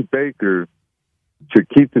Dusty Baker should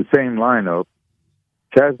keep the same lineup.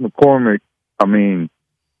 Chas McCormick, I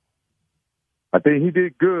think he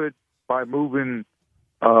did good by moving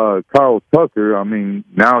Kyle Tucker.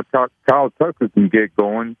 Now Kyle Tucker can get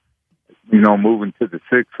going, moving to the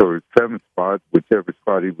 6th or 7th spot, whichever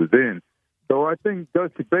spot he was in. So I think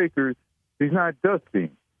Dusty Baker, he's not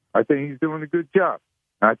dusting. I think he's doing a good job.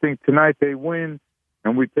 I think tonight they win,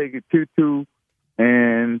 and we take it 2-2,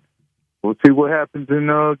 and we'll see what happens in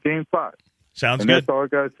Game 5. Sounds and good. That's all I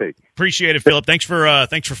got to say. Appreciate it, Philip. Thanks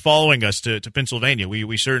for following us to Pennsylvania.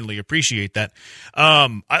 We certainly appreciate that.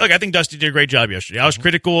 I think Dusty did a great job yesterday. I was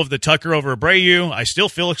critical of the Tucker over Abreu. I still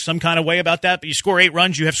feel some kind of way about that, but you score 8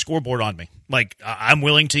 runs, you have scoreboard on me. I'm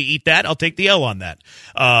willing to eat that. I'll take the L on that.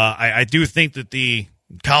 I do think that the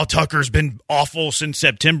Kyle Tucker's been awful since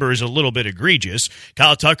September is a little bit egregious.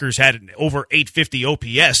 Kyle Tucker's had over 850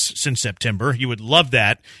 OPS since September. You would love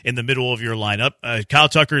that in the middle of your lineup. Kyle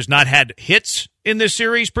Tucker's not had hits in this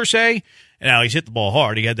series per se. Now, he's hit the ball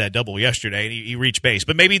hard. He had that double yesterday, and he reached base.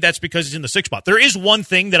 But maybe that's because he's in the 6th spot. There is one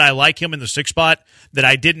thing that I like him in the 6th spot that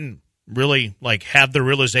I didn't really have the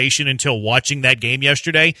realization until watching that game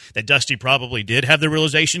yesterday, that Dusty probably did have the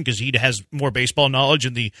realization because he has more baseball knowledge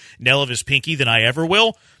in the nail of his pinky than I ever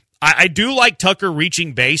will. I do like Tucker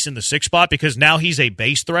reaching base in the 6th spot because now he's a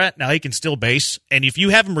base threat. Now he can still base. And if you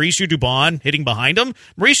have Mauricio Dubon hitting behind him,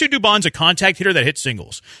 Mauricio Dubon's a contact hitter that hits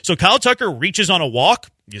singles. So Kyle Tucker reaches on a walk.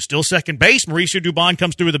 You're still second base. Mauricio Dubon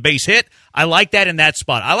comes through with a base hit. I like that in that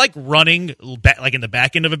spot. I like running in the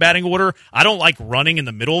back end of a batting order. I don't like running in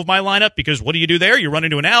the middle of my lineup because what do you do there? You run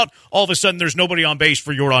into an out. All of a sudden, there's nobody on base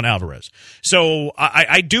for Yordan Alvarez. So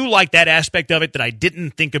I do like that aspect of it that I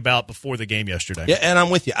didn't think about before the game yesterday. Yeah, and I'm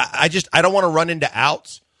with you. I don't want to run into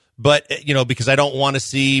outs, but because I don't want to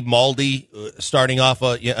see Maldi starting off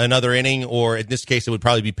another inning, or in this case, it would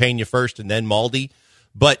probably be Pena first and then Maldi.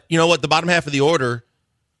 But you know what? The bottom half of the order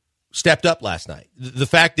stepped up last night. The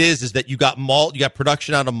fact is that you got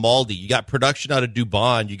production out of Maldi, you got production out of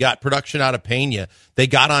Dubon, you got production out of Pena. They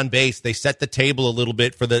got on base, they set the table a little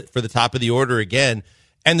bit for the top of the order again.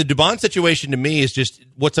 And the Dubon situation to me is just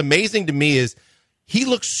what's amazing to me is he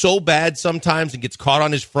looks so bad sometimes and gets caught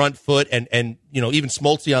on his front foot. And even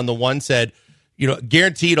Smoltz on the one said,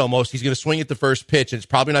 guaranteed almost he's going to swing at the first pitch and it's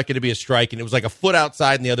probably not going to be a strike. And it was like a foot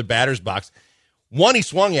outside in the other batter's box. 1, he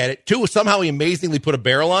swung at it. 2, somehow he amazingly put a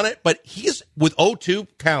barrel on it. But he's, with 0-2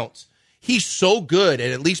 counts, he's so good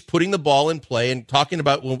at least putting the ball in play and talking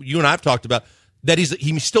about what you and I have talked about, that he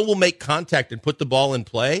still will make contact and put the ball in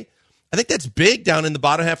play. I think that's big down in the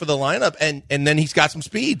bottom half of the lineup, and then he's got some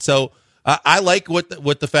speed. So I like what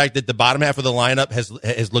the fact that the bottom half of the lineup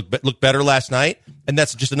has looked better last night, and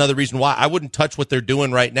that's just another reason why I wouldn't touch what they're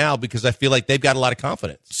doing right now because I feel like they've got a lot of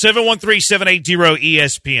confidence.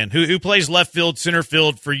 713-780-ESPN. Who plays left field, center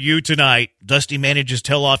field for you tonight? Dusty manages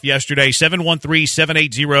tell-off yesterday.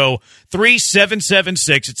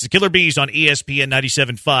 713-780-3776. It's the Killer Bees on ESPN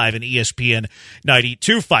 97.5 and ESPN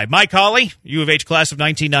 92.5. Mike Hawley, U of H class of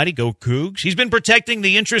 1990. Go Cougs. He's been protecting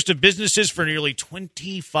the interest of businesses for nearly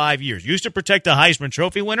 25 years. Used to protect a Heisman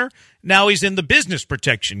Trophy winner. Now he's in the business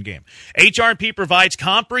protection game. HRP provides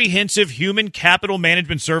comprehensive human capital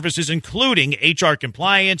management services, including HR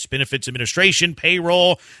compliance, benefits administration,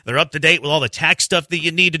 payroll. They're up to date with all the tax stuff that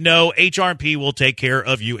you need to know. HRP will take care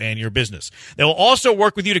of you and your business. They will also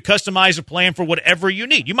work with you to customize a plan for whatever you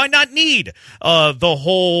need. You might not need the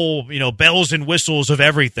whole, bells and whistles of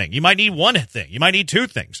everything. You might need one thing. You might need 2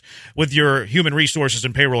 things with your human resources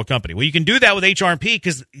and payroll company. Well, you can do that with HRP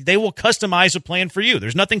because they will customize a plan for you.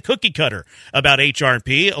 There's nothing cookie cutter about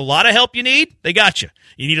HRP. A lot of help you need, they got you.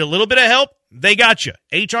 You need a little bit of help, they got you.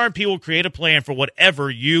 HRP will create a plan for whatever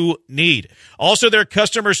you need. Also, their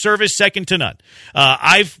customer service, second to none.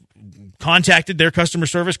 I've contacted their customer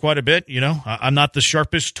service quite a bit. I'm not the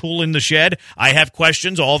sharpest tool in the shed. I have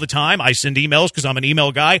questions all the time. I send emails because I'm an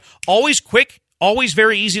email guy. Always quick. Always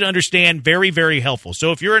very easy to understand, very, very helpful.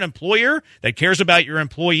 So if you're an employer that cares about your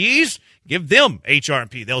employees, give them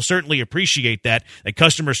HRP. They'll certainly appreciate that. The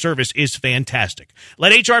customer service is fantastic.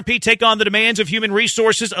 Let HRP take on the demands of human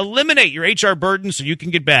resources. Eliminate your HR burden so you can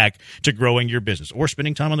get back to growing your business or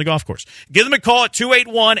spending time on the golf course. Give them a call at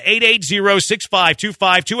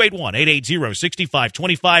 281-880-6525,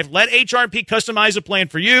 281-880-6525. Let HRP customize a plan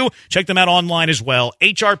for you. Check them out online as well,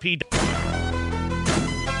 HRP.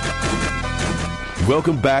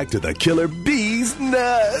 Welcome back to the Killer Bees these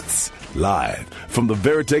nuts. Live from the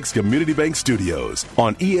Veritex Community Bank Studios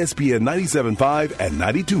on ESPN 97.5 and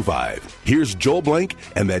 92.5. Here's Joel Blank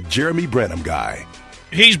and that Jeremy Branham guy.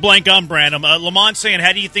 He's Blank on Branham. Lamont saying,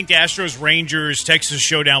 how do you think the Astros-Rangers-Texas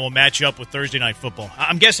showdown will match up with Thursday Night Football?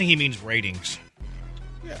 I'm guessing he means ratings.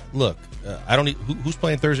 Yeah. Look, I don't. Who's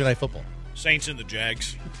playing Thursday Night Football? Saints and the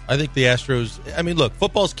Jags. I think the Astros. I mean, look,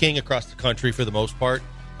 football's king across the country for the most part.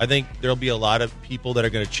 I think there'll be a lot of people that are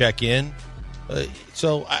going to check in.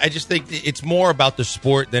 So I just think it's more about the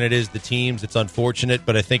sport than it is the teams. It's unfortunate,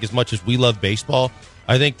 but I think as much as we love baseball,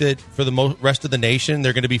 I think that for the rest of the nation,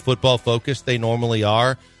 they're going to be football focused. They normally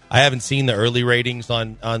are. I haven't seen the early ratings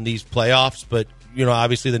on these playoffs, but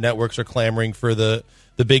obviously the networks are clamoring for the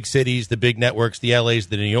big cities, the big networks, the LAs,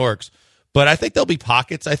 the New Yorks. But I think there'll be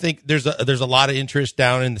pockets. I think there's a lot of interest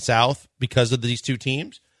down in the South because of these two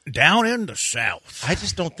teams. Down in the South. I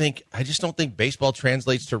just don't think baseball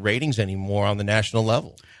translates to ratings anymore on the national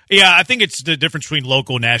level. Yeah, I think it's the difference between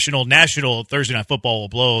local and national. National, Thursday Night Football will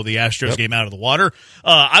blow the Astros game out of the water.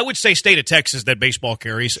 I would say state of Texas that baseball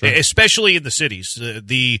carries, especially in the cities.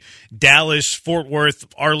 The Dallas, Fort Worth,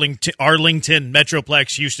 Arlington,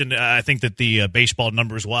 Metroplex, Houston, I think that the baseball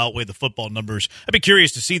numbers will outweigh the football numbers. I'd be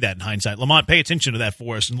curious to see that in hindsight. Lamont, pay attention to that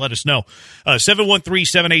for us and let us know.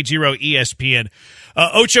 713-780-ESPN.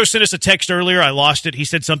 Ocho sent us a text earlier. I lost it. He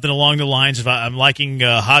said something along the lines of, I'm liking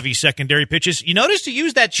Javi's secondary pitches. You noticed he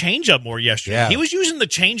used that changeup more yesterday. Yeah. He was using the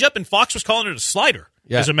changeup, and Fox was calling it a slider,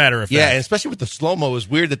 as a matter of fact. Yeah, and especially with the slow-mo. It was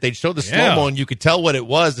weird that they'd show the slow-mo, and you could tell what it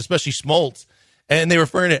was, especially Smoltz, and they were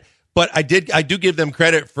referring to it. But I do give them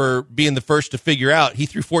credit for being the first to figure out he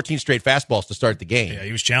threw 14 straight fastballs to start the game. Yeah,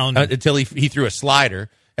 he was challenging. Until he threw a slider.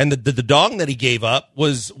 And the dong that he gave up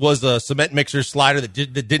was a cement mixer slider that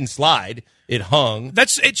didn't slide. It hung.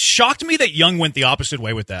 It shocked me that Young went the opposite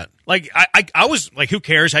way with that. Like I was like, who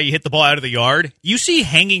cares how you hit the ball out of the yard? You see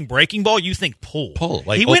hanging breaking ball, you think pull.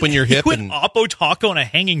 Like open your hip. He went oppo taco on a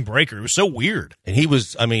hanging breaker. It was so weird. And he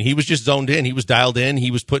was just zoned in. He was dialed in.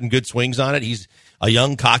 He was putting good swings on it. He's a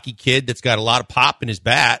young, cocky kid that's got a lot of pop in his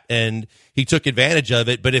bat, and he took advantage of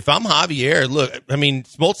it. But if I'm Javier, look,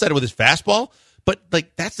 Smoltz said it with his fastball. But,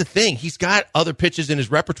 that's the thing. He's got other pitches in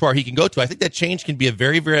his repertoire he can go to. I think that change can be a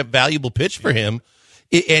very, very valuable pitch for him,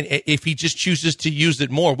 and if he just chooses to use it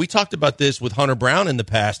more. We talked about this with Hunter Brown in the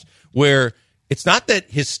past, where it's not that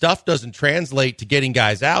his stuff doesn't translate to getting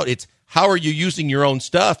guys out. It's how are you using your own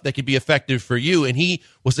stuff that could be effective for you? And he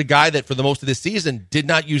was a guy that for the most of this season did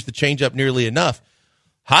not use the changeup nearly enough.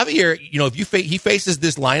 Javier, if he faces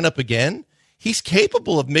this lineup again, he's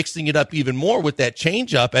capable of mixing it up even more with that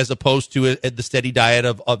changeup as opposed to the steady diet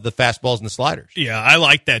of the fastballs and the sliders. Yeah, I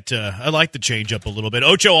like that. I like the changeup a little bit.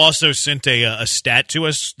 Ocho also sent a stat to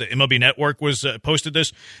us. The MLB Network was posted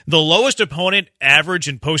this. The lowest opponent average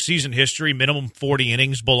in postseason history, minimum 40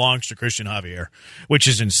 innings, belongs to Christian Javier, which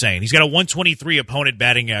is insane. He's got a 123 opponent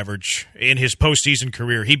batting average in his postseason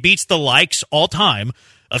career. He beats the likes all time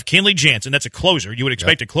of Kenley Jansen. That's a closer. You would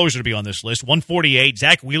expect a closer to be on this list. 148.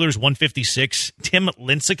 Zach Wheeler's 156. Tim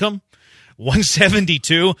Lincecum,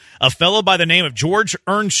 172. A fellow by the name of George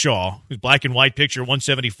Earnshaw, who's black and white picture,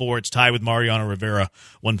 174. It's tied with Mariano Rivera,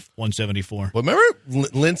 174. Well, remember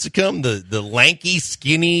Lincecum, the lanky,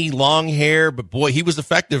 skinny, long hair, but boy, he was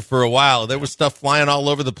effective for a while. There was stuff flying all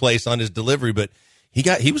over the place on his delivery, but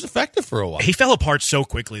he was effective for a while. He fell apart so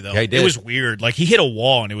quickly, though. Yeah, he did. It was weird. Like, he hit a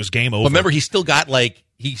wall, and it was game over. But remember, he still got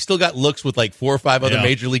looks with 4 or 5 other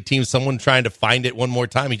major league teams, someone trying to find it one more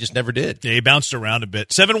time. He just never did. Yeah, he bounced around a bit.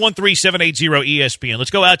 713-780-ESPN.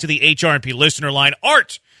 Let's go out to the HRP listener line.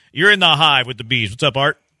 Art, you're in the hive with the bees. What's up,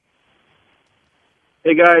 Art?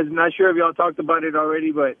 Hey, guys. I'm not sure if y'all talked about it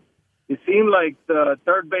already, but it seemed like the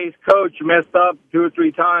third base coach messed up 2 or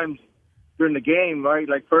 3 times during the game, right?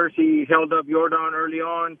 Like, first he held up Jordan early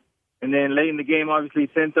on, and then late in the game, obviously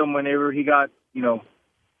sent him whenever he got,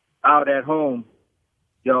 out at home.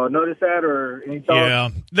 Y'all notice that, or any thoughts? Yeah,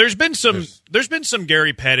 there's been some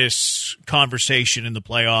Gary Pettis conversation in the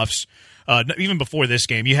playoffs, even before this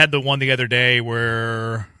game. You had the one the other day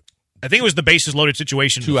where I think it was the bases loaded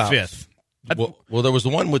situation, 2 outs. 5th. Well, there was the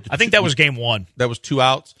one with. I think that was game 1. That was 2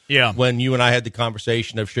 outs. Yeah, when you and I had the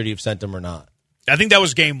conversation of should he have sent him or not. I think that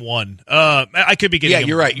was game 1. I could be getting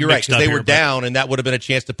you're right. Because they were here, down, and that would have been a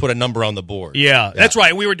chance to put a number on the board. Yeah, that's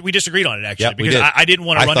right. We disagreed on it, actually, because I didn't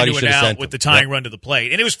want to run into it out with the tying run to the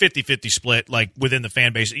plate. And it was 50-50 split, within the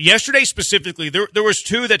fan base. Yesterday, specifically, there was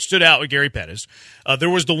 2 that stood out with Gary Pettis. There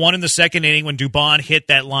was the one in the second inning when Dubon hit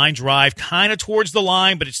that line drive kind of towards the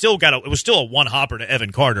line, but it was still a one-hopper to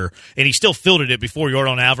Evan Carter, and he still fielded it before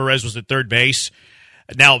Yordan Alvarez was at third base.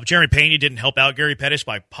 Now, Jeremy Pena didn't help out Gary Pettis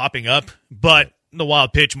by popping up, but the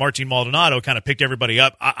wild pitch, Martin Maldonado kind of picked everybody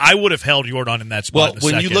up. I would have held Jordan in that spot.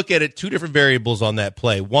 Well, when you look at it, two different variables on that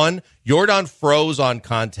play. One, Jordan froze on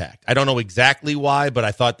contact. I don't know exactly why, but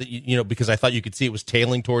I thought that, because I thought you could see it was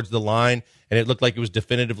tailing towards the line, and it looked like it was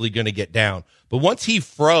definitively going to get down. But once he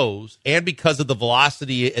froze, and because of the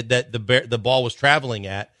velocity that the ball was traveling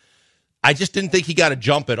at, I just didn't think he got a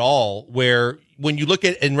jump at all, where when you look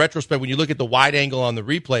at, in retrospect, when you look at the wide angle on the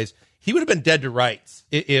replays, he would have been dead to rights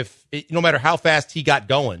if no matter how fast he got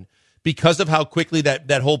going, because of how quickly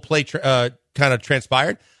that whole play kind of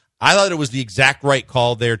transpired. I thought it was the exact right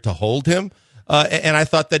call there to hold him, and I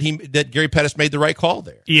thought that Gary Pettis made the right call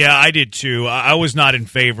there. Yeah, I did too. I was not in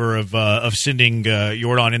favor of sending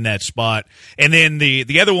Jordan in that spot. And then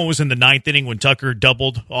the other one was in the ninth inning when Tucker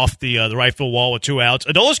doubled off the right field wall with 2 outs.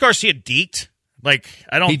 Adolis Garcia deked.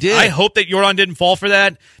 He did. I hope that Jordan didn't fall for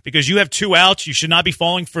that, because you have 2 outs. You should not be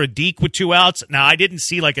falling for a deke with 2 outs. Now, I didn't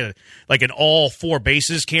see like an all 4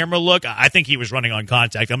 bases camera look. I think he was running on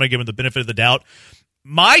contact. I'm going to give him the benefit of the doubt.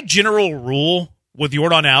 My general rule with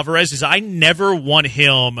Jordan Alvarez is I never want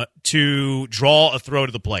him to draw a throw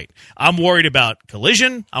to the plate. I'm worried about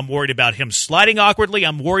collision. I'm worried about him sliding awkwardly.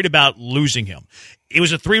 I'm worried about losing him. It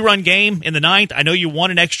was a 3-run game in the ninth. I know you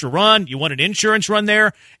want an extra run. You want an insurance run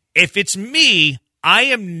there. If it's me, I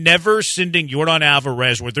am never sending Jordan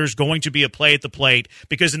Alvarez where there's going to be a play at the plate,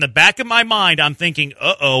 because in the back of my mind, I'm thinking,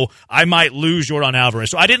 I might lose Jordan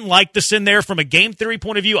Alvarez. So I didn't like the send there. From a game theory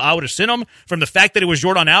point of view, I would have sent him. From the fact that it was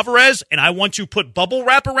Jordan Alvarez and I want to put bubble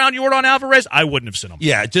wrap around Jordan Alvarez, I wouldn't have sent him.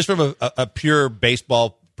 Yeah, just from a pure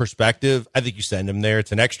baseball perspective, I think you send him there.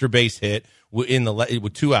 It's an extra base hit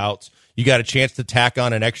with 2 outs. You got a chance to tack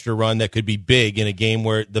on an extra run that could be big in a game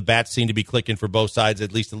where the bats seem to be clicking for both sides,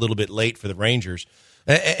 at least a little bit late for the Rangers.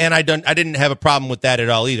 And I didn't have a problem with that at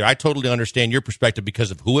all either. I totally understand your perspective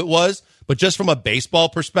because of who it was, but just from a baseball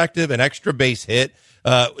perspective, an extra base hit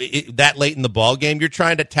that late in the ball game, you're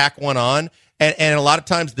trying to tack one on. And a lot of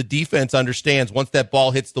times the defense understands once that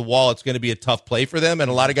ball hits the wall, it's going to be a tough play for them.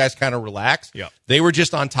 And a lot of guys kind of relax. Yeah. They were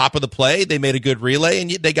just on top of the play. They made a good relay,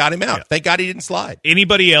 and they got him out. Yeah. Thank God he didn't slide.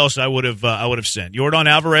 Anybody else, I would have sent. Jordan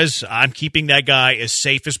Alvarez, I'm keeping that guy as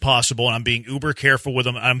safe as possible, and I'm being uber careful with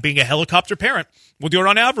him. I'm being a helicopter parent with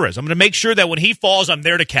Jordan Alvarez. I'm going to make sure that when he falls, I'm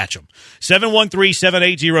there to catch him.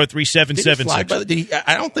 713-780-3776.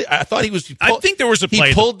 I thought he was. I think there was a play.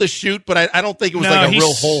 He pulled the chute, but I don't think it was like a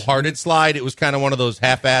real wholehearted slide. It was kind of one of those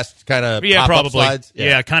half-assed kind of pop-up slides.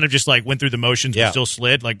 Yeah, kind of just like went through the motions but still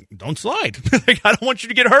slid. Like, don't slide. I don't want you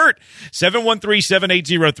to get hurt.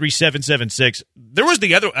 713-780-3776. There was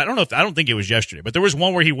the other. I don't think it was yesterday, but there was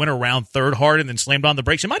one where he went around third hard and then slammed on the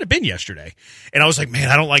brakes. It might have been yesterday, and I was like, man,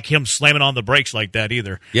 I don't like him slamming on the brakes like that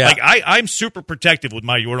either. Yeah. Like I'm super protective with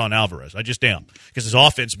my Jordan Alvarez. I just am, because his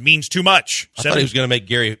offense means too much. I thought he was going to make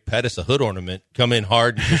Gary Pettis a hood ornament, come in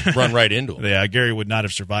hard and just run right into him. Yeah, Gary would not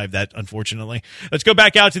have survived that, unfortunately. Let's go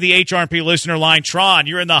back out to the HRP listener line. Tron,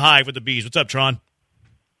 you're in the hive with the bees. What's up, Tron?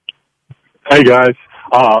 Hey, guys.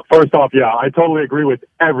 First off, I totally agree with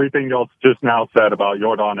everything y'all just now said about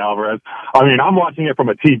Jordan Alvarez. I mean, I'm watching it from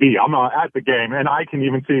a TV. I'm at the game, and I can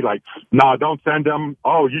even see, like, nah, don't send him.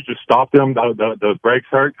 Oh, you just stopped him. Those brakes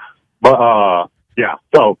hurt. But,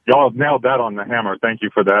 so y'all have nailed that on the hammer. Thank you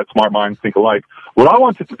for that. Smart minds think alike. What I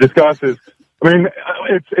wanted to discuss is, I mean,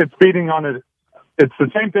 it's beating on it. It's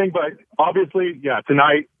the same thing, but obviously,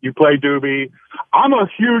 tonight you play Doobie. I'm a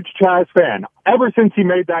huge Chaz fan. Ever since he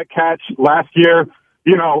made that catch last year,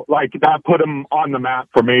 like that put him on the map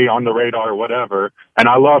for me, on the radar or whatever. And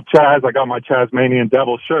I love Chaz. I got my Chazmanian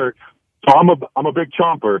Devil shirt. So I'm a big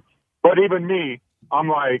chomper. But even me, I'm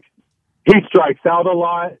like, he strikes out a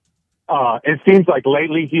lot. It seems like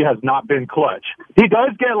lately he has not been clutch. He does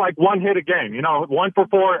get like one hit a game, 1 for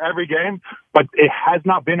 4 every game, but it has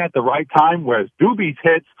not been at the right time. Whereas Doobie's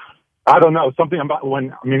hits, I don't know, something about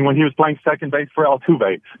when he was playing second base for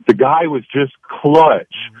Altuve, the guy was just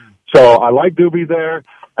clutch. So I like Doobie there.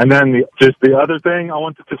 And then the other thing I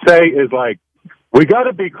wanted to say is, like, we got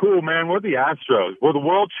to be cool, man. We're the Astros. We're the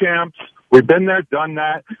world champs. We've been there, done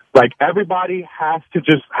that. Like, everybody has to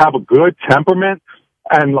just have a good temperament.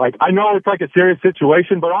 And, like, I know it's like a serious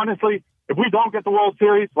situation, but honestly, if we don't get the World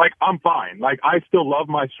Series, like, I'm fine. Like, I still love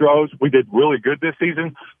my Astros. We did really good this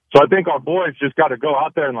season. So I think our boys just got to go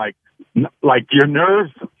out there and, like your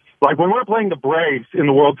nerves. Like, when we were playing the Braves in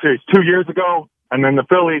the World Series 2 years ago, and then the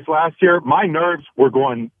Phillies last year, my nerves were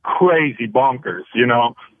going crazy bonkers,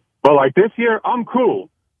 But, like, this year, I'm cool.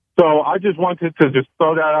 So I just wanted to just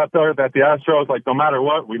throw that out there that the Astros, like, no matter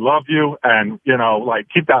what, we love you. And, like,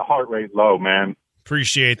 keep that heart rate low, man.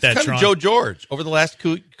 Appreciate that, Tron. Tron. Joe George. Over the last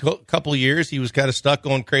couple of years, he was kind of stuck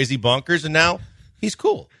going crazy bonkers, and now he's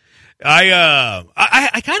cool.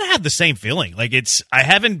 I kind of have the same feeling. Like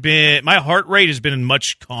my heart rate has been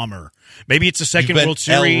much calmer. Maybe it's the second World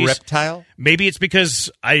Series. Reptile? Maybe it's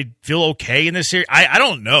because I feel okay in this series. I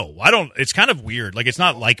don't know. It's kind of weird. Like, it's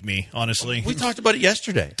not like me, honestly. We talked about it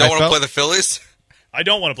yesterday. Don't want to play the Phillies? I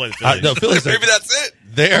don't want to play the Phillies. No, Phillies. Maybe that's it.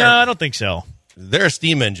 No, I don't think so. They're a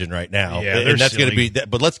steam engine right now. Yeah, and that's going to be.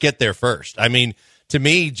 But let's get there first. I mean, to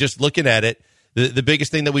me, just looking at it, the biggest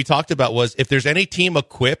thing that we talked about was if there's any team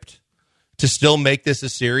equipped to still make this a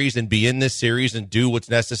series and be in this series and do what's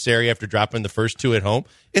necessary after dropping the first two at home,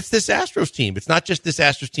 it's this Astros team. It's not just this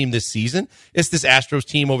Astros team this season. It's this Astros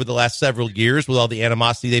team over the last several years with all the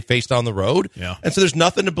animosity they faced on the road. Yeah. And so there's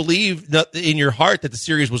nothing to believe in your heart that the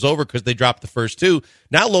series was over because they dropped the first two.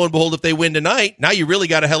 Now, lo and behold, if they win tonight, now you really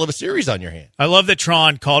got a hell of a series on your hand. I love that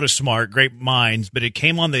Tron called us smart, great minds, but it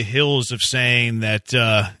came on the heels of saying that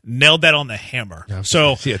nailed that on the hammer. Yeah,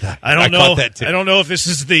 so I don't know. Caught that too. I don't know if this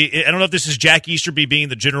is Jack Easterby being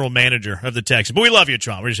the general manager of the Texans, but we love you,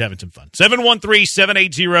 Tron. We're just having some fun.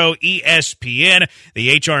 713-780-ESPN,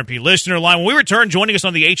 the HRP listener line. When we return, joining us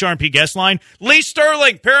on the HRP guest line, Lee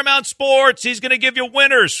Sterling, Paramount Sports. He's going to give you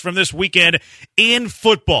winners from this weekend in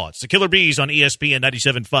football. It's the Killer Bees on ESPN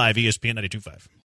 97.5, ESPN 92.5.